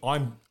 hey,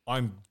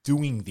 I'm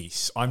doing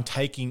this. I'm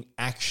taking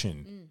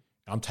action.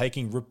 I'm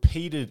taking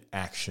repeated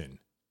action.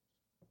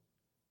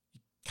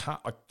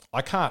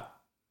 I can't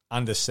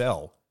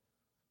undersell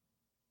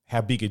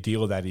how big a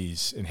deal that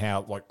is, and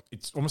how like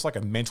it's almost like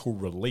a mental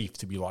relief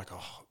to be like,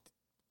 oh,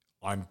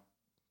 I'm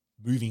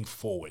moving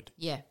forward.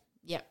 Yeah.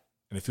 Yeah.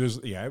 And it feels,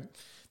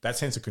 that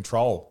sense of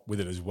control with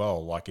it as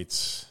well. Like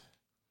it's,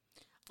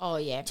 Oh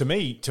yeah. to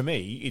me,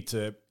 it's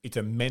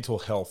a mental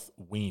health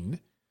win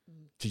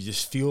to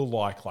just feel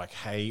like,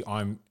 hey,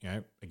 I'm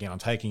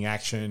taking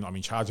action. I'm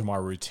in charge of my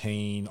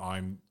routine.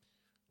 I'm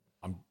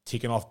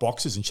ticking off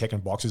boxes and checking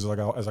boxes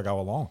as I go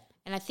along.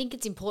 And I think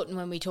it's important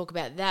when we talk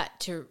about that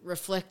to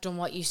reflect on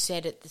what you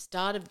said at the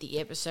start of the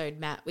episode,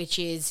 Matt, which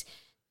is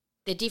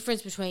the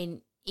difference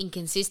between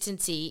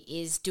inconsistency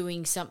is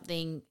doing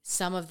something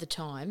some of the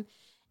time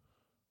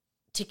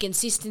to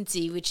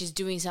consistency, which is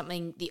doing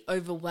something the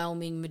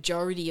overwhelming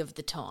majority of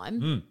the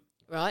time,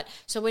 right?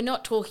 So we're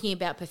not talking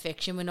about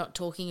perfection. We're not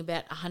talking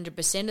about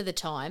 100% of the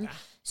time.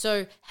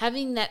 So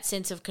having that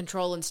sense of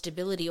control and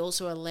stability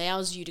also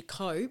allows you to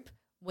cope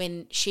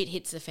when shit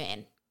hits the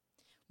fan.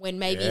 When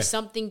maybe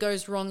something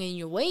goes wrong in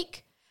your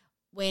week,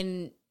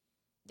 when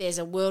there's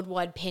a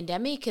worldwide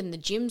pandemic and the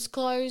gym's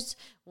closed,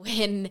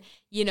 when,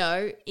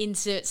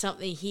 insert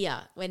something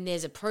here, when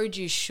there's a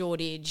produce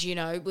shortage,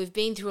 we've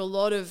been through a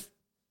lot of,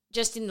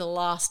 just in the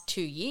last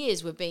 2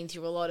 years, we've been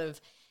through a lot of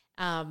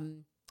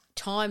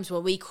times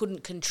where we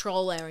couldn't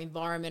control our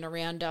environment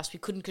around us. We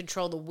couldn't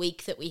control the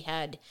week that we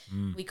had.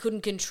 We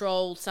couldn't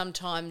control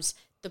sometimes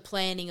the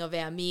planning of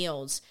our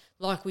meals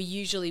like we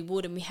usually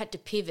would, and we had to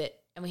pivot.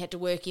 And we had to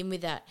work in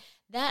with that.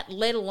 That,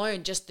 let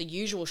alone just the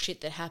usual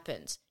shit that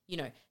happens.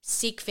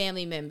 Sick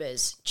family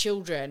members,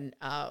 children,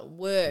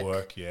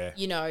 work.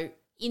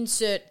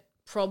 Insert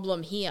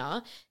problem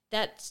here.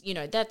 That's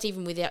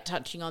even without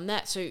touching on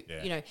that. So,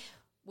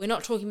 we're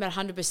not talking about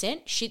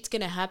 100%. Shit's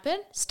going to happen.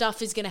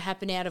 Stuff is going to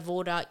happen out of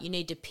order. You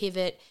need to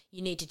pivot.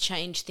 You need to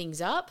change things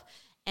up.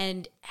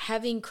 And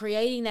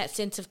creating that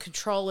sense of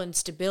control and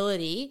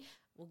stability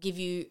will give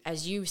you,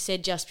 as you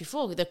said just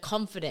before, the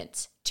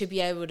confidence to be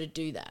able to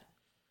do that.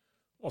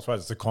 Well, I suppose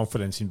it's the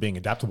confidence in being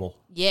adaptable.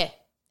 Yeah,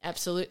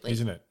 absolutely.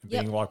 Isn't it?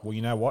 Being like, well,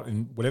 you know what?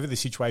 And whatever the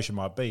situation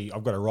might be,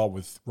 I've got to roll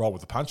with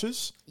the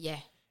punches. Yeah.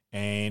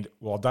 And,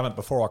 well, I've done it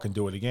before, I can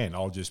do it again.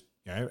 I'll just,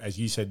 as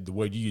you said, the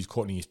word you used,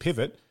 Courtney, is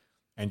pivot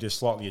and just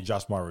slightly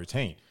adjust my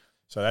routine.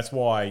 So that's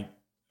why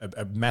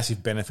a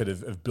massive benefit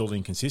of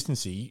building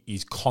consistency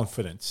is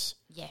confidence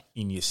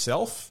in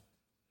yourself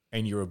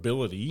and your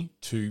ability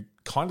to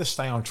kind of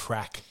stay on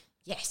track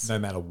no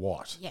matter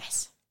what.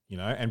 Yes.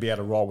 And be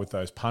able to roll with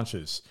those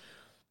punches.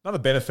 Another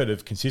benefit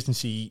of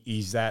consistency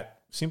is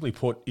that, simply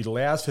put, it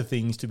allows for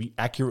things to be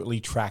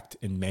accurately tracked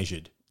and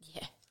measured.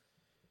 Yeah.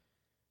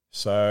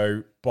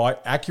 So by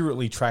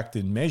accurately tracked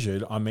and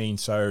measured, I mean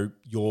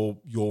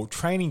your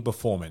training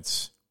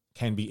performance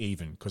can be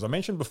even. Because I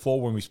mentioned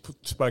before when we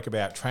spoke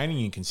about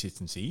training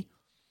inconsistency,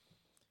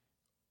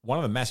 one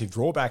of the massive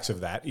drawbacks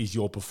of that is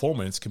your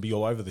performance can be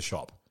all over the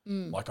shop.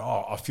 Like,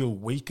 I feel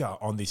weaker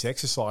on this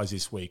exercise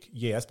this week.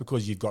 Yeah, that's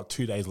because you've got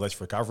 2 days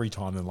less recovery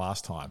time than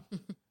last time.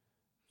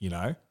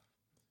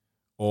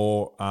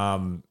 Or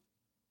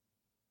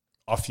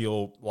I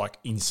feel like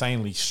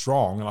insanely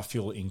strong and I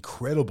feel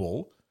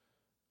incredible.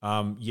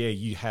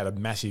 You had a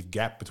massive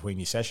gap between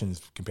your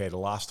sessions compared to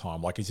last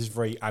time. Like, it's just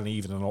very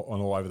uneven and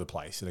all over the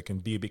place, and it can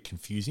be a bit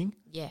confusing.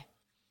 Yeah.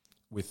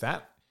 With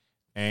that,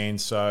 and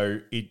so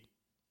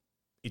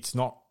it's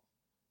not.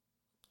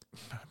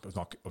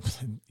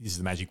 This is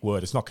the magic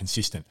word. It's not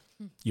consistent.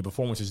 Your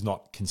performance is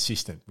not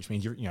consistent, which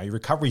means your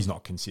recovery is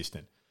not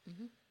consistent.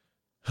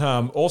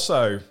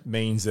 Also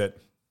means that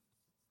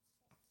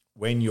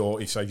when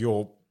if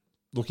you're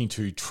looking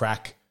to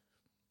track,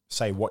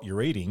 say, what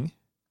you're eating,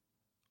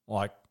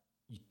 like,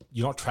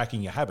 you're not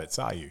tracking your habits,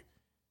 are you?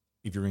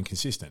 If you're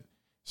inconsistent,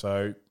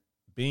 so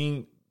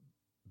building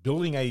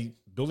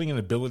an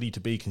ability to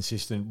be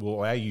consistent will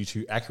allow you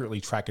to accurately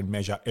track and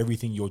measure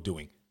everything you're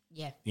doing.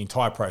 Yeah. The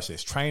entire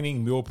process,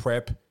 training, meal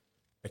prep,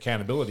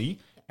 accountability,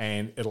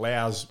 and it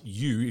allows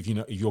you, if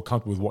you're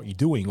comfortable with what you're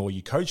doing, or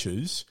your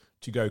coaches,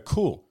 to go,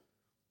 cool,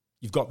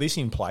 you've got this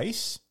in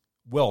place,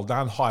 well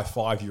done, high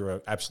five, you're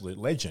an absolute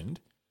legend.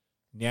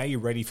 Now you're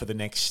ready for the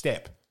next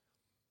step.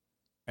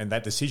 And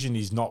that decision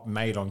is not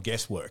made on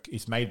guesswork.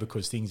 It's made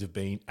because things have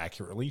been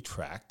accurately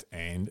tracked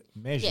and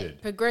measured.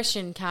 Yeah,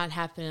 progression can't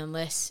happen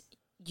unless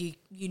you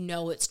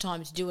know it's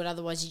time to do it.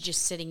 Otherwise, you're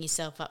just setting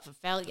yourself up for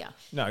failure.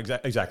 No,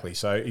 exactly.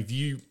 So if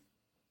you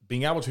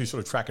being able to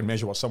sort of track and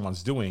measure what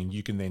someone's doing,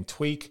 you can then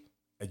tweak,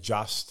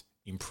 adjust,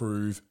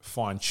 improve,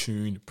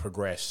 fine-tune,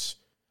 progress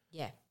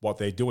what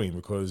they're doing.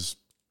 Because,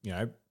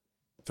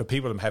 for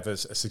people to have a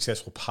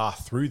successful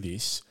path through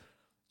this,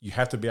 you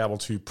have to be able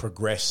to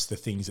progress the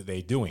things that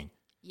they're doing.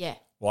 Yeah.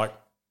 Like,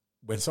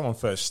 when someone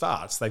first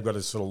starts, they've got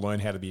to sort of learn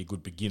how to be a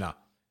good beginner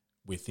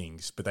with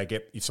things. But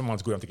if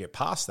someone's good enough to get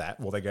past that,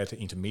 well, they go to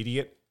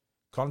intermediate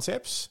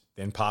concepts,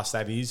 then past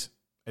that is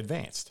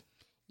advanced.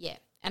 Yeah.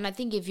 And I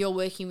think if you're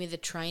working with a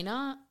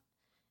trainer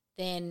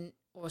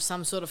or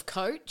some sort of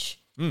coach,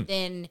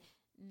 then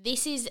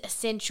this is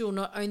essential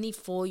not only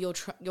for your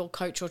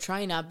coach or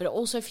trainer, but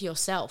also for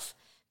yourself.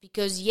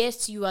 Because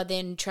yes, you are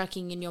then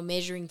tracking and you're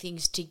measuring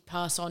things to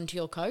pass on to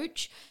your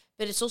coach,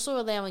 but it's also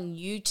allowing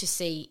you to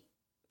see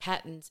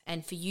patterns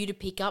and for you to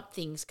pick up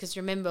things. Because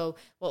remember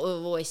what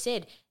we've always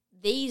said,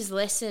 these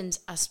lessons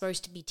are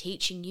supposed to be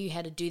teaching you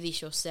how to do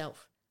this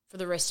yourself for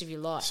the rest of your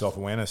life.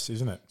 Self-awareness,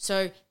 isn't it?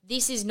 So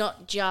this is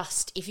not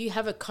just, if you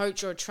have a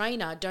coach or a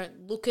trainer,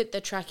 don't look at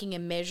the tracking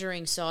and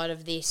measuring side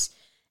of this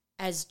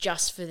as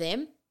just for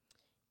them.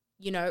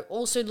 You know,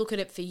 also look at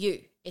it for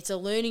you. It's a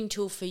learning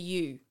tool for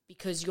you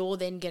because you're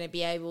then going to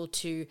be able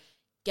to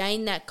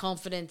gain that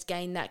confidence,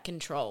 gain that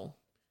control.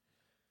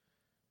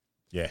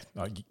 Yeah,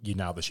 you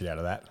nailed the shit out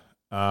of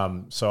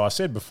that. So I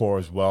said before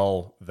as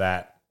well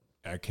that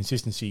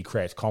consistency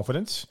creates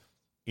confidence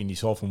in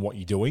yourself and what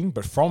you're doing,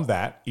 but from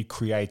that, it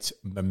creates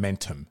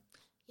momentum.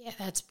 Yeah,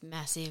 that's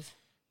massive.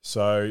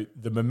 So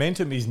the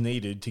momentum is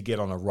needed to get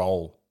on a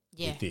roll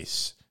with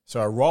this. So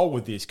a roll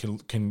with this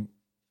can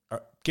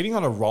getting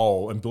on a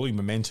roll and building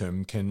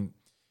momentum can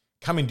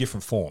come in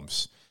different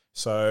forms.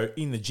 So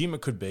in the gym,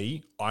 it could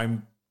be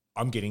I'm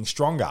getting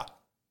stronger.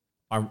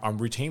 I'm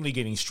routinely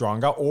getting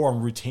stronger, or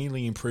I'm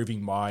routinely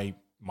improving my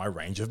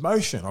range of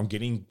motion. I'm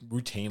getting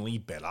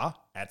routinely better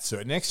at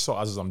certain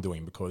exercises I'm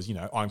doing because, you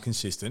know, I'm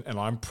consistent and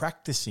I'm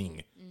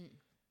practicing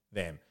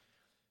them.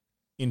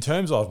 In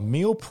terms of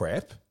meal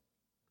prep,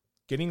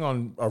 getting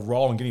on a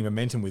roll and getting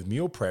momentum with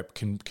meal prep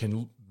can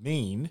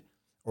mean,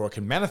 or it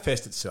can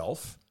manifest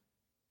itself,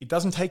 it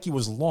doesn't take you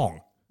as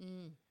long.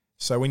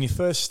 So when you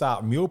first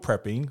start meal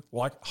prepping,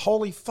 like,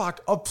 holy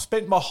fuck, I've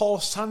spent my whole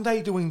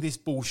Sunday doing this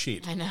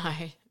bullshit. I know.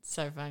 It's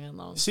so fucking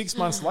long. 6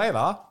 months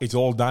later, it's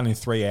all done in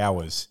 3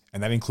 hours.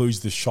 And that includes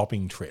the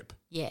shopping trip.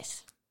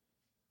 Yes.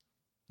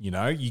 You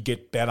know, you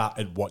get better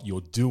at what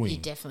you're doing. You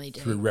definitely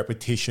do. Through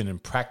repetition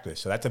and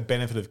practice. So that's a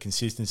benefit of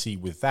consistency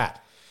with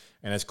that.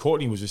 And as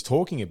Courtney was just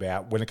talking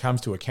about, when it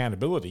comes to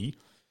accountability,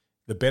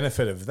 the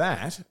benefit of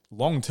that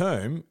long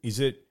term is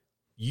that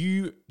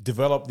you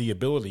develop the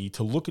ability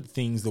to look at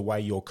things the way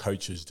your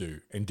coaches do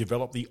and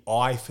develop the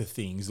eye for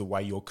things the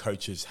way your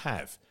coaches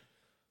have.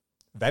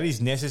 That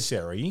is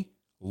necessary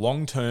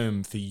long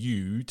term for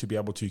you to be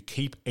able to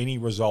keep any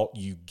result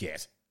you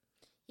get.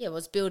 Yeah, well,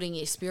 it's building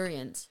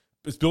experience.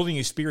 It's building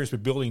experience,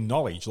 but building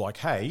knowledge. Like,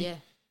 hey,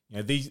 you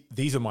know,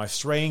 these are my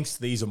strengths,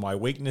 these are my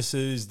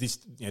weaknesses. This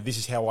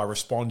is how I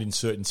respond in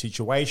certain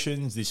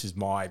situations. This is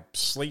my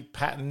sleep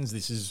patterns.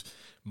 This is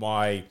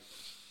my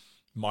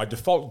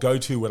default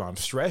go-to when I'm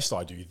stressed.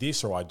 I do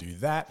this or I do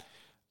that.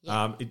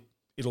 Yeah.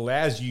 It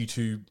allows you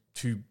to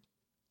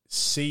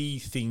see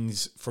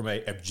things from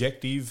an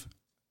objective,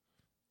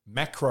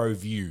 macro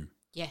view.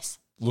 Yes.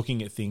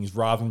 Looking at things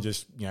rather than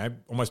just, you know,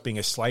 almost being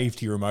a slave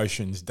to your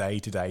emotions day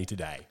to day to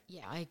day.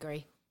 Yeah, I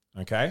agree.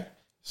 Okay?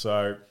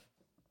 So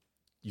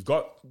you've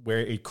got where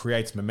it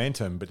creates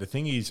momentum, but the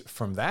thing is,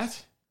 from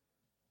that,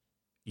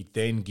 it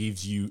then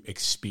gives you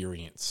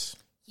experience.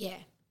 Yeah.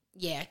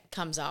 Yeah,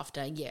 comes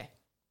after, yeah.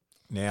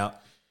 Now,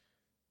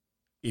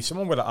 if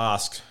someone were to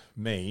ask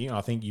me, and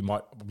I think you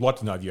might I'd like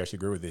to know if you actually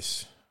agree with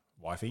this,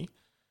 wifey,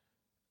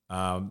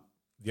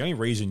 the only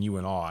reason you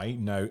and I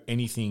know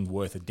anything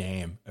worth a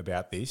damn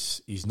about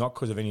this is not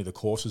because of any of the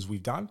courses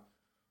we've done,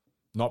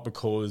 not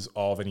because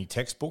of any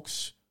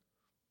textbooks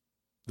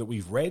that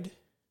we've read.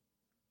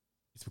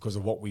 It's because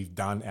of what we've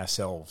done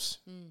ourselves,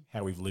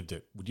 how we've lived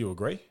it. Would you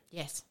agree?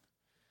 Yes.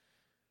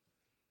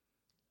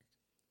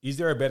 Is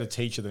there a better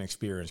teacher than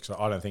experience? Because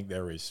I don't think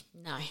there is.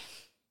 No,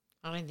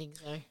 I don't think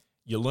so.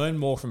 You learn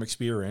more from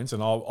experience,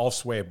 and I'll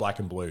swear black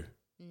and blue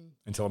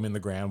until I'm in the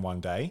ground one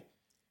day.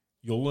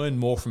 You'll learn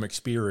more from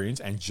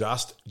experience and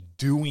just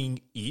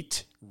doing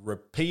it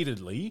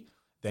repeatedly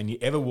than you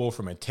ever will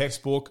from a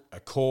textbook, a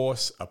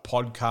course, a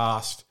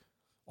podcast,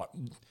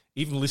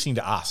 even listening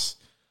to us.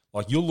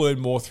 Like, you'll learn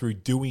more through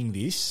doing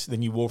this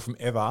than you will from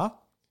ever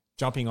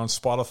jumping on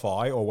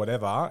Spotify or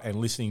whatever and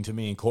listening to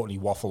me and Courtney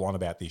waffle on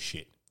about this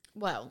shit.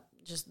 Well,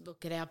 just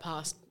look at our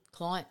past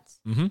clients.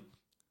 Mm-hmm.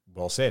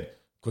 Well said.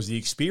 Because the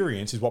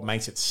experience is what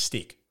makes it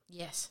stick.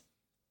 Yes.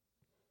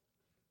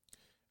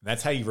 And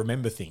that's how you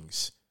remember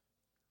things.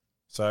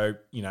 So,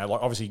 you know,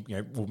 like, obviously, you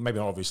know, well, maybe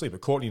not obviously,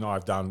 but Courtney and I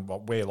have done,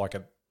 we're like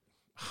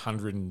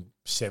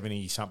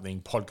 170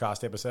 something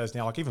podcast episodes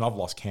now. Like, even I've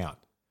lost count,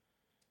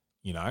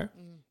 you know?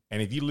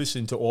 And if you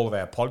listen to all of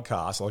our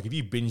podcasts, like if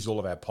you binged all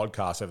of our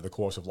podcasts over the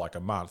course of like a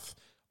month,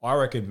 I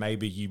reckon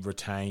maybe you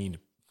retain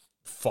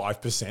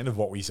 5% of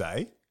what we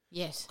say.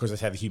 Yes. Because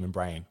that's how the human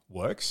brain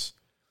works.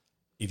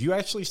 If you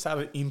actually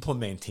started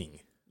implementing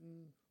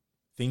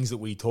things that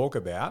we talk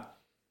about,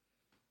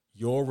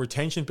 your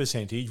retention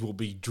percentage will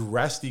be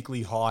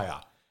drastically higher.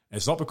 And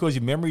it's not because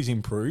your memory's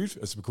improved,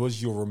 it's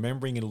because you're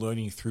remembering and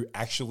learning through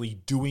actually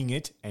doing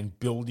it and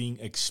building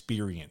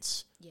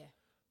experience. Yeah.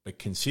 But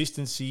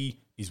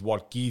consistency is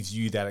what gives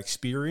you that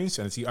experience,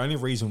 and it's the only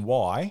reason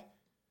why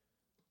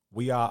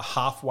we are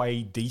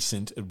halfway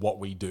decent at what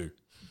we do.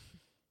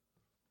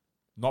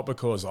 Not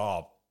because,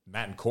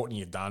 Matt and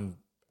Courtney have done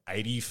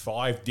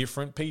 85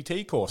 different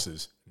PT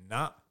courses.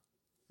 Nah.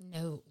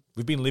 No.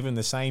 We've been living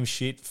the same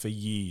shit for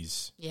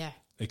years. Yeah.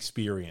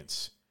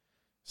 Experience.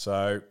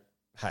 So,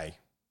 hey,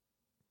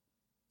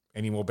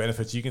 any more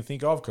benefits you can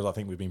think of? Because I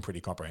think we've been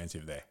pretty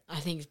comprehensive there. I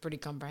think it's pretty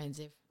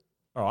comprehensive.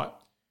 All right.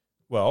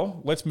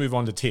 Well, let's move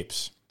on to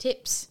tips.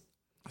 Tips.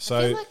 So,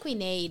 I feel like we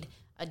need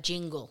a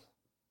jingle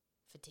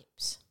for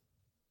tips.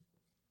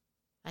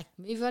 Like,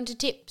 move on to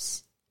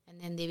tips, and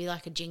then there'll be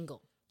like a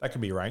jingle. that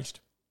can be arranged.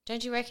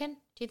 Don't you reckon?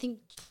 Do you think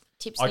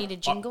tips need a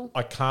jingle?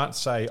 I can't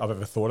say I've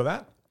ever thought of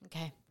that.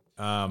 Okay.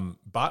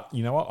 But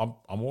you know what?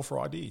 I'm all for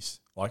ideas.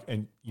 Like,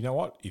 and you know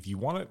what? If you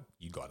want it,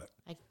 you got it.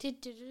 Like,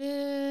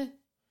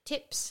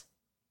 tips.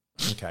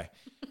 Okay.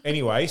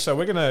 Anyway, so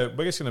we're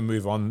just gonna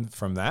move on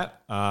from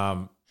that.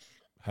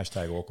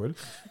 Hashtag awkward,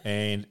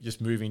 and just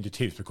move into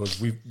tips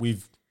because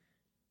we've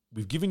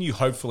given you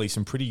hopefully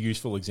some pretty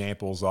useful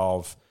examples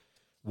of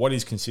what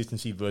is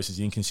consistency versus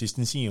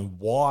inconsistency and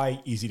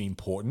why is it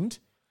important.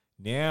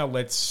 Now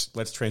let's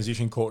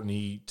transition,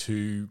 Courtney,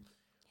 to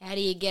How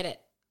do you get it?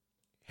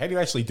 how do you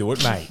actually do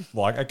it, mate?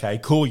 Like, okay,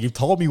 cool. You've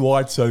told me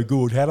why it's so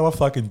good. How do I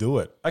fucking do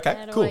it? Okay,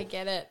 How do cool. I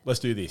get it? Let's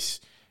do this.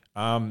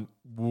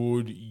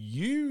 Would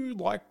you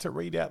like to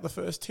read out the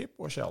first tip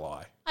or shall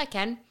I? I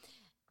can.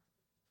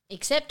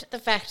 Accept the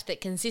fact that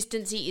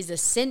consistency is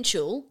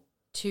essential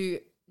to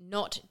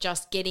not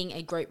just getting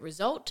a great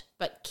result,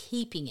 but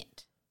keeping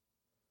it.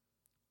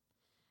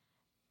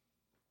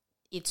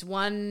 It's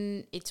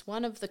one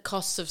of the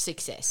costs of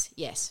success,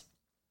 yes.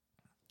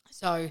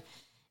 So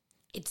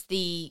it's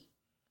the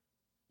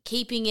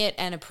keeping it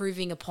and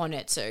improving upon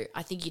it. So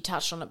I think you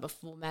touched on it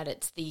before, Matt.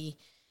 It's the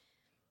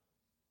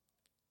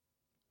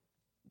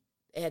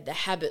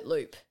habit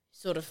loop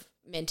sort of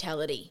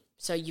mentality.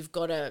 So you've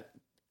got to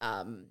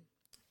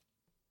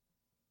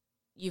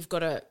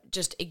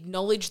just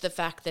acknowledge the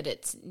fact that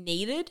it's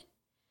needed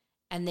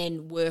and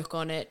then work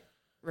on it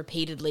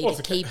repeatedly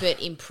to keep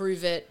it,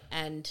 improve it,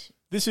 and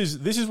This is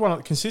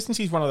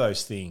consistency is one of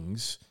those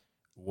things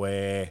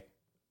where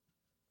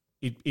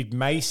it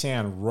may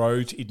sound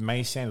rote, it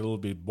may sound a little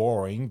bit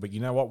boring, but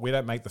you know what? We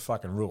don't make the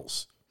fucking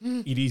rules.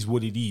 It is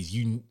what it is.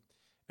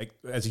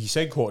 As you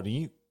said,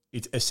 Courtney,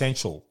 it's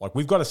essential. Like,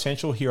 we've got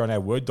essential here on our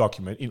Word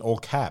document in all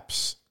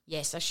caps.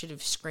 yes, I should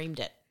have screamed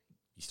it.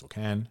 You still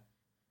can.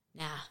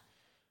 Nah.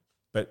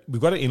 But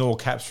we've got it in all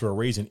caps for a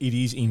reason. It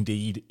is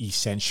indeed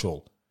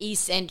essential.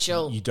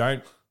 Essential. You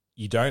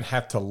don't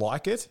have to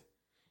like it,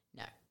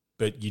 No.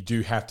 but you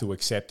do have to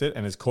accept it.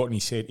 And as Courtney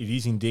said, it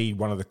is indeed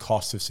one of the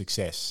costs of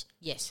success.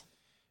 Yes.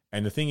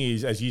 And the thing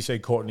is, as you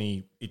said,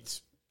 Courtney,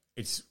 it's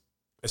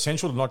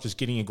essential to not just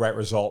getting a great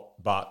result,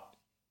 but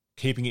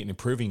keeping it and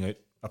improving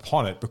it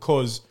upon it.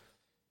 Because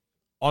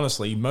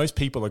honestly, most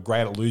people are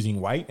great at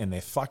losing weight and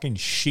they're fucking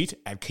shit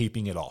at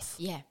keeping it off.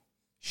 Yeah.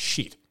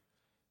 Shit.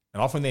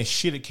 And often they're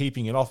shit at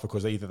keeping it off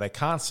because either they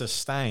can't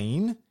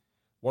sustain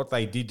what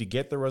they did to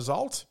get the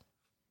result,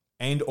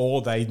 and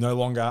or they no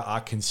longer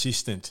are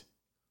consistent.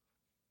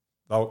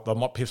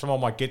 Someone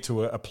might get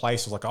to a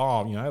place of like,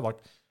 oh, you know, like,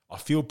 I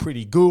feel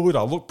pretty good,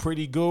 I look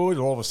pretty good, and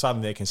all of a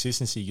sudden their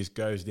consistency just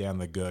goes down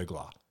the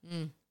gurgler.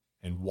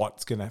 And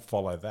what's going to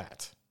follow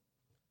that?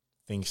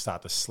 Things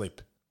start to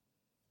slip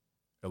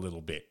a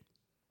little bit.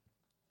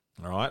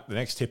 All right, the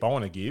next tip I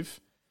want to give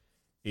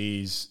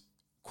is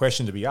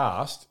question to be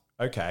asked,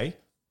 okay,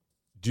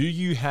 do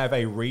you have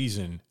a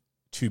reason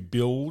to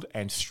build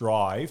and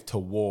strive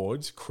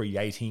towards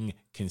creating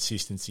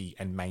consistency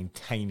and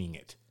maintaining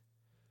it?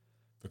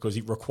 Because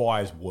it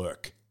requires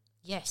work.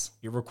 Yes.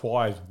 It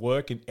requires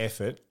work and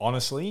effort,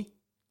 honestly,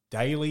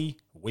 daily,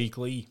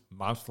 weekly,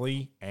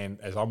 monthly, and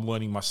as I'm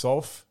learning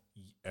myself,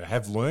 and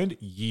have learned,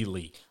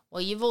 yearly.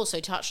 Well, you've also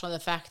touched on the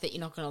fact that you're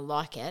not going to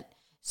like it.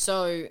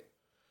 So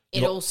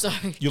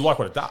it You like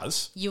what it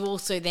does. you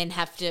also then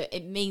have to,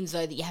 it means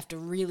though that you have to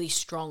really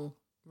strong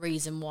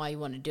reason why you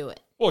want to do it.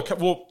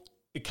 Well,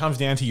 it comes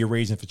down to your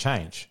reason for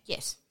change.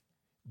 Yes.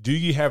 Do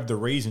you have the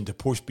reason to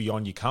push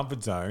beyond your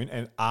comfort zone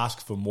and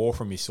ask for more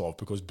from yourself?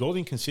 Because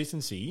building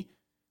consistency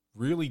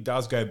really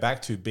does go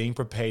back to being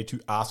prepared to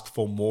ask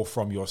for more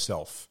from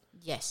yourself,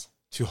 Yes.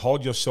 to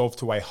hold yourself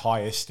to a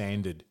higher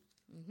standard.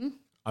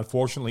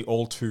 Unfortunately,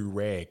 all too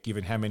rare,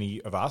 given how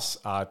many of us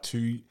are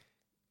too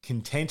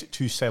content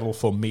to settle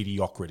for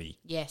mediocrity.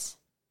 Yes.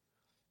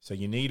 So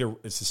you need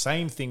it's the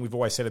same thing we've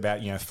always said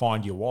about, you know,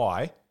 find your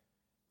why.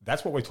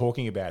 That's what we're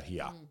talking about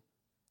here.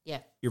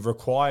 Yeah. It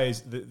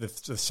requires the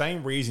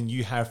same reason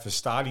you have for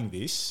starting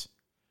this.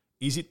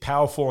 Is it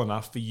powerful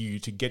enough for you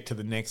to get to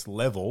the next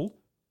level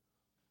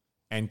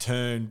and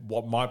turn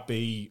what might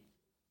be,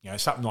 you know,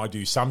 something I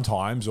do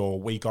sometimes or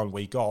week on,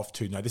 week off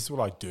to, no, this is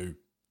what I do.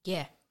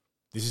 Yeah.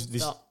 This is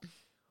this. Stop.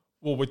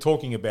 Well, we're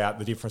talking about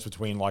the difference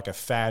between like a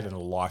fad and a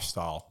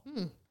lifestyle.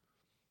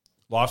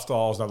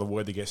 Lifestyle is another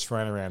word that gets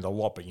thrown around a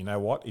lot, but you know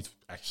what? It's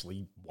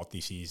actually what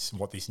this is,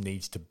 what this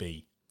needs to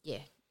be. Yeah.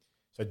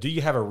 So do you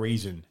have a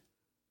reason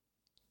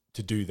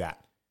to do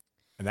that?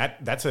 And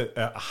that's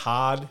a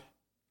hard,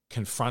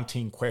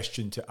 confronting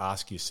question to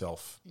ask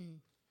yourself.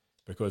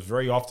 Because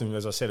very often,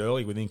 as I said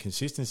earlier, with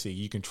inconsistency,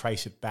 you can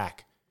trace it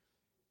back.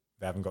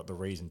 They haven't got the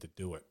reason to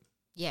do it.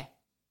 Yeah.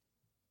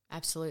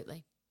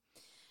 Absolutely.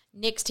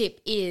 Next tip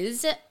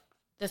is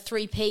the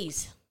 3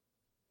 Ps.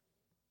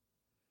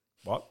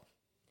 What?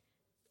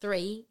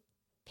 3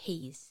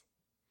 peas.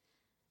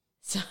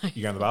 So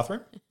You go in the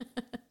bathroom?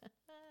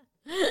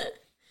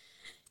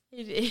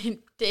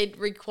 it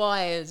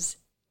requires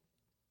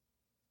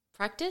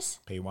practice,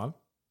 P1,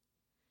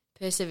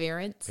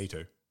 perseverance,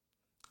 P2.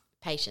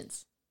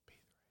 patience.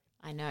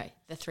 I know,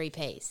 the 3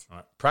 Ps. All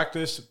right.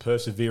 Practice,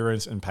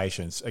 perseverance, and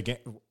patience. Again,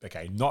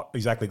 okay, not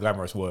exactly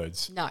glamorous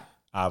words, No,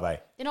 are they?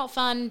 they're not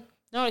fun,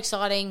 not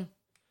exciting.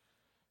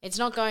 It's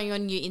not going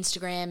on your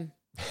Instagram.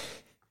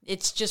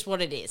 It's just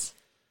what it is.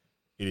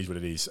 It is what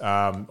it is.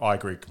 I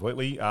agree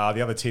completely.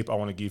 The other tip I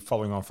want to give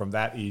following on from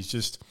that is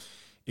just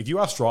if you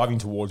are striving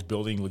towards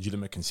building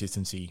legitimate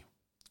consistency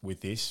with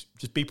this,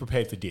 just be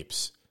prepared for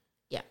dips.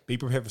 Yeah. Be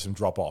prepared for some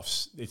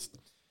drop-offs.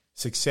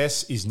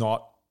 Success is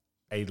not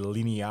a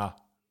linear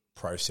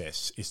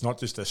process. It's not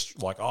just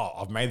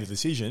I've made the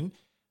decision.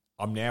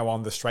 I'm now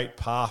on the straight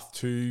path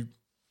to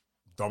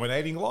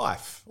dominating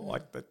life.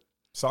 Like that.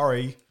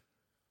 Sorry.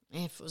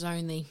 If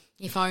only.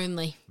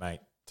 Mate,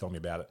 tell me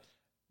about it.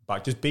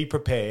 But just be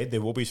prepared.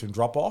 There will be some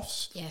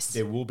drop-offs. Yes.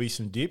 There will be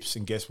some dips.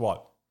 And guess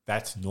what?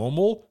 That's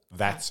normal.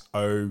 That's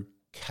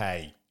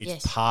okay. It's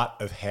Yes.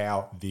 part of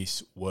how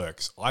this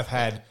works.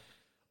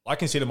 I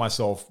consider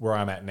myself where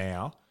I'm at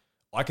now.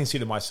 I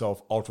consider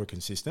myself ultra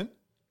consistent.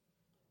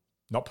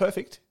 Not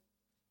perfect,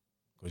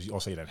 because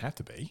also you don't have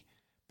to be.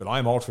 But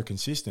I'm ultra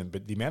consistent.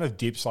 But the amount of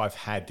dips I've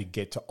had to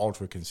get to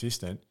ultra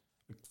consistent,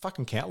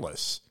 fucking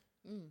countless.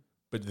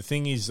 But the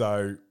thing is,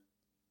 though,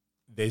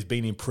 there's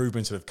been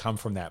improvements that have come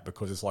from that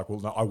because it's like, well,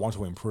 no, I want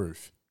to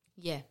improve.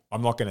 Yeah.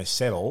 I'm not going to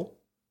settle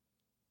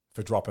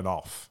for dropping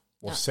off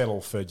or No.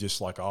 settle for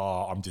just like,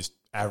 oh, I'm just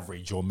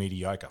average or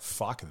mediocre.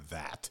 Fuck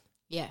that.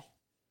 Yeah.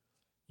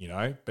 You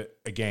know? But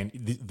again,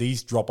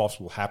 these drop-offs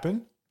will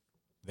happen.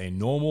 They're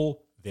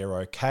normal.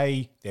 They're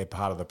okay. They're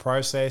part of the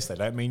process. They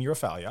don't mean you're a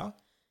failure.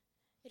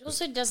 It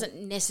also doesn't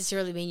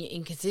necessarily mean you're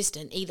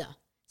inconsistent either.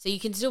 So you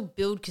can still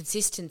build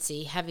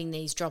consistency having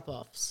these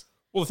drop-offs.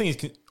 Well, the thing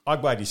is, I'm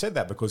glad you said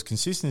that because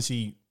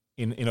consistency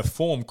in a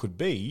form could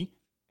be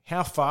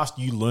how fast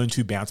you learn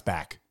to bounce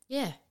back.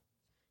 Yeah.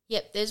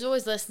 Yep, there's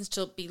always lessons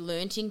to be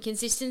learnt in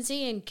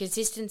consistency, and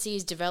consistency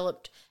is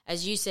developed,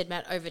 as you said,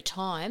 Matt, over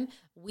time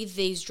with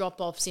these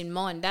drop-offs in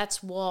mind.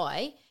 That's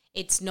why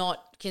it's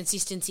not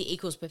consistency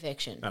equals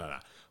perfection. No.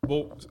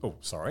 Well,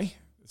 sorry.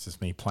 It's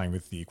just me playing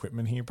with the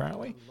equipment here,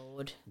 apparently.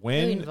 Lord,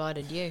 When- who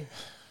invited you?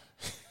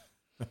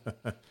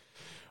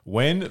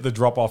 When the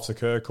drop-offs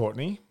occur,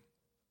 Courtney,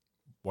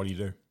 what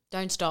do?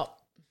 Don't stop.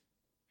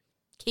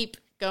 Keep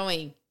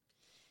going.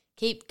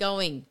 Keep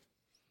going.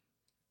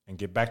 And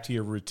get back to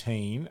your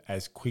routine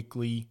as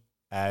quickly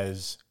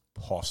as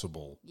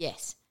possible.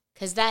 Yes,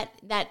 because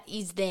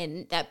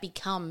that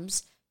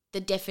becomes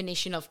the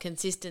definition of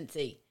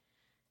consistency.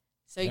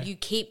 So Yeah. you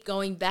keep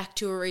going back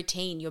to a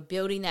routine. You're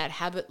building that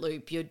habit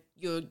loop.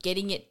 You're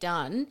getting it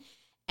done,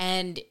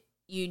 and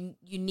you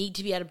need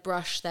to be able to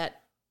brush that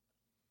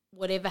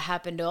whatever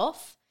happened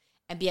off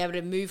and be able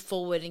to move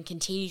forward and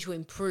continue to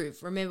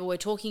improve. Remember, we're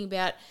talking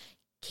about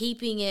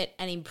keeping it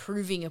and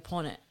improving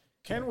upon it.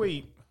 Can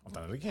we... I've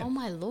done it again. Oh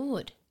my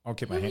Lord! I'll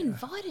keep Who my hand.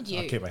 invited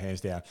you? I'll keep my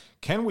hands down.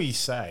 Can we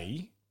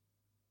say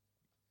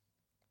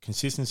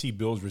consistency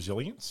builds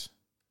resilience?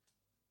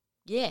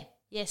 Yeah.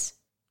 Yes.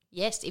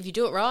 Yes. If you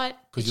do it right,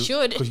 it you,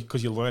 should.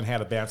 Because you learn how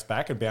to bounce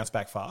back and bounce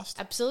back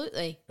fast.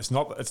 Absolutely. It's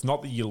not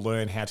that you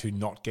learn how to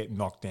not get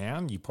knocked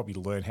down. You probably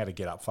learn how to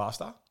get up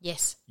faster.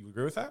 Yes. You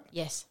agree with that?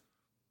 Yes.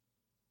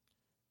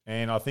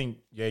 And I think,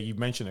 yeah, you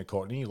mentioned it,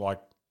 Courtney.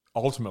 Like,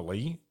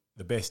 ultimately,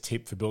 the best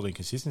tip for building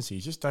consistency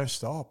is just don't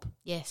stop.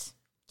 Yes.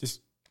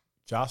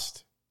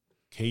 Just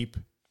keep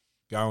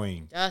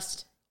going.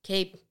 Just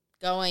keep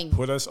going.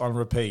 Put us on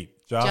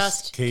repeat.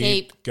 Just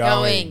keep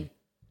going. going.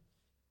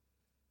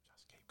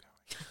 Just keep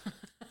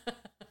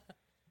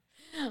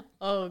going.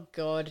 Oh,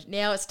 God.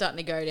 Now it's starting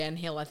to go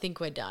downhill. I think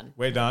we're done.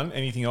 We're done.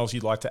 Anything else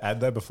you'd like to add,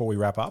 though, before we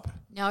wrap up?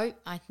 No,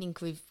 I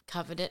think we've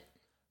covered it.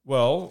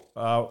 Well,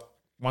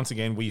 once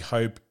again, we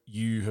hope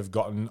you have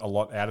gotten a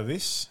lot out of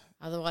this.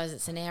 Otherwise,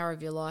 it's an hour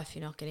of your life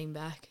you're not getting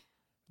back.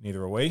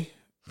 Neither are we.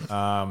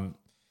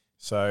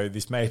 So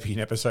this may be an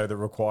episode that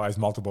requires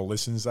multiple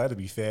listens, though, to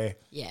be fair,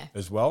 Yeah.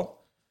 as well.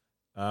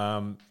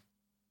 Anything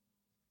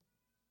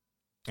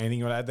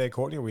you want to add there,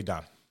 Courtney, or are we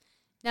done?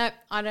 No,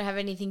 I don't have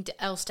anything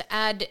else to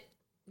add.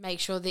 Make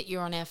sure that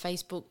you're on our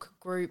Facebook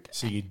group.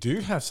 So you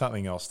do have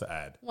something else to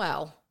add.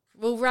 Well,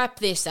 we'll wrap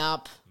this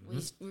up.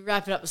 We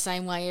wrap it up the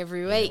same way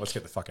every Yeah, week. let's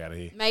get the fuck out of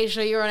here. Make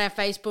sure you're on our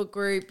Facebook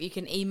group. You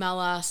can email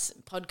us,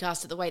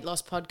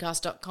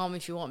 podcast@theweightlosspodcast.com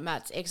if you want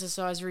Matt's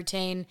exercise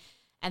routine.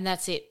 And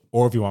that's it.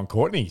 Or if you want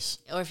Courtney's,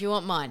 Or if you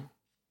want mine.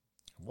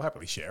 we'll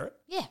happily share it.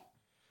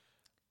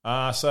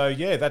 Yeah. So,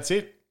 yeah, that's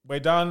it. We're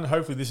done.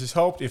 Hopefully this has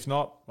helped. If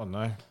not, I don't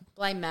know.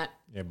 Blame Matt.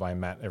 Yeah, blame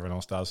Matt. Everyone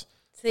else does.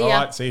 See ya. All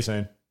right, see you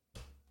soon.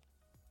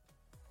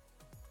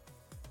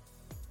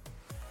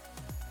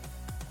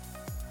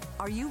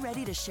 Are you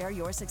ready to share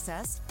your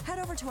success? Head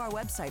over to our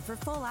website for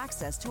full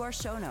access to our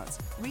show notes,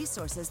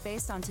 resources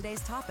based on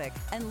today's topic,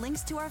 and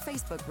links to our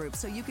Facebook group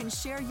so you can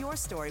share your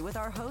story with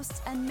our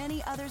hosts and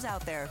many others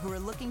out there who are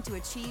looking to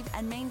achieve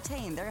and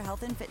maintain their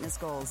health and fitness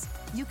goals.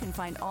 You can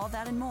find all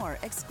that and more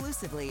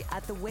exclusively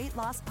at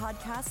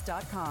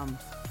theweightlosspodcast.com.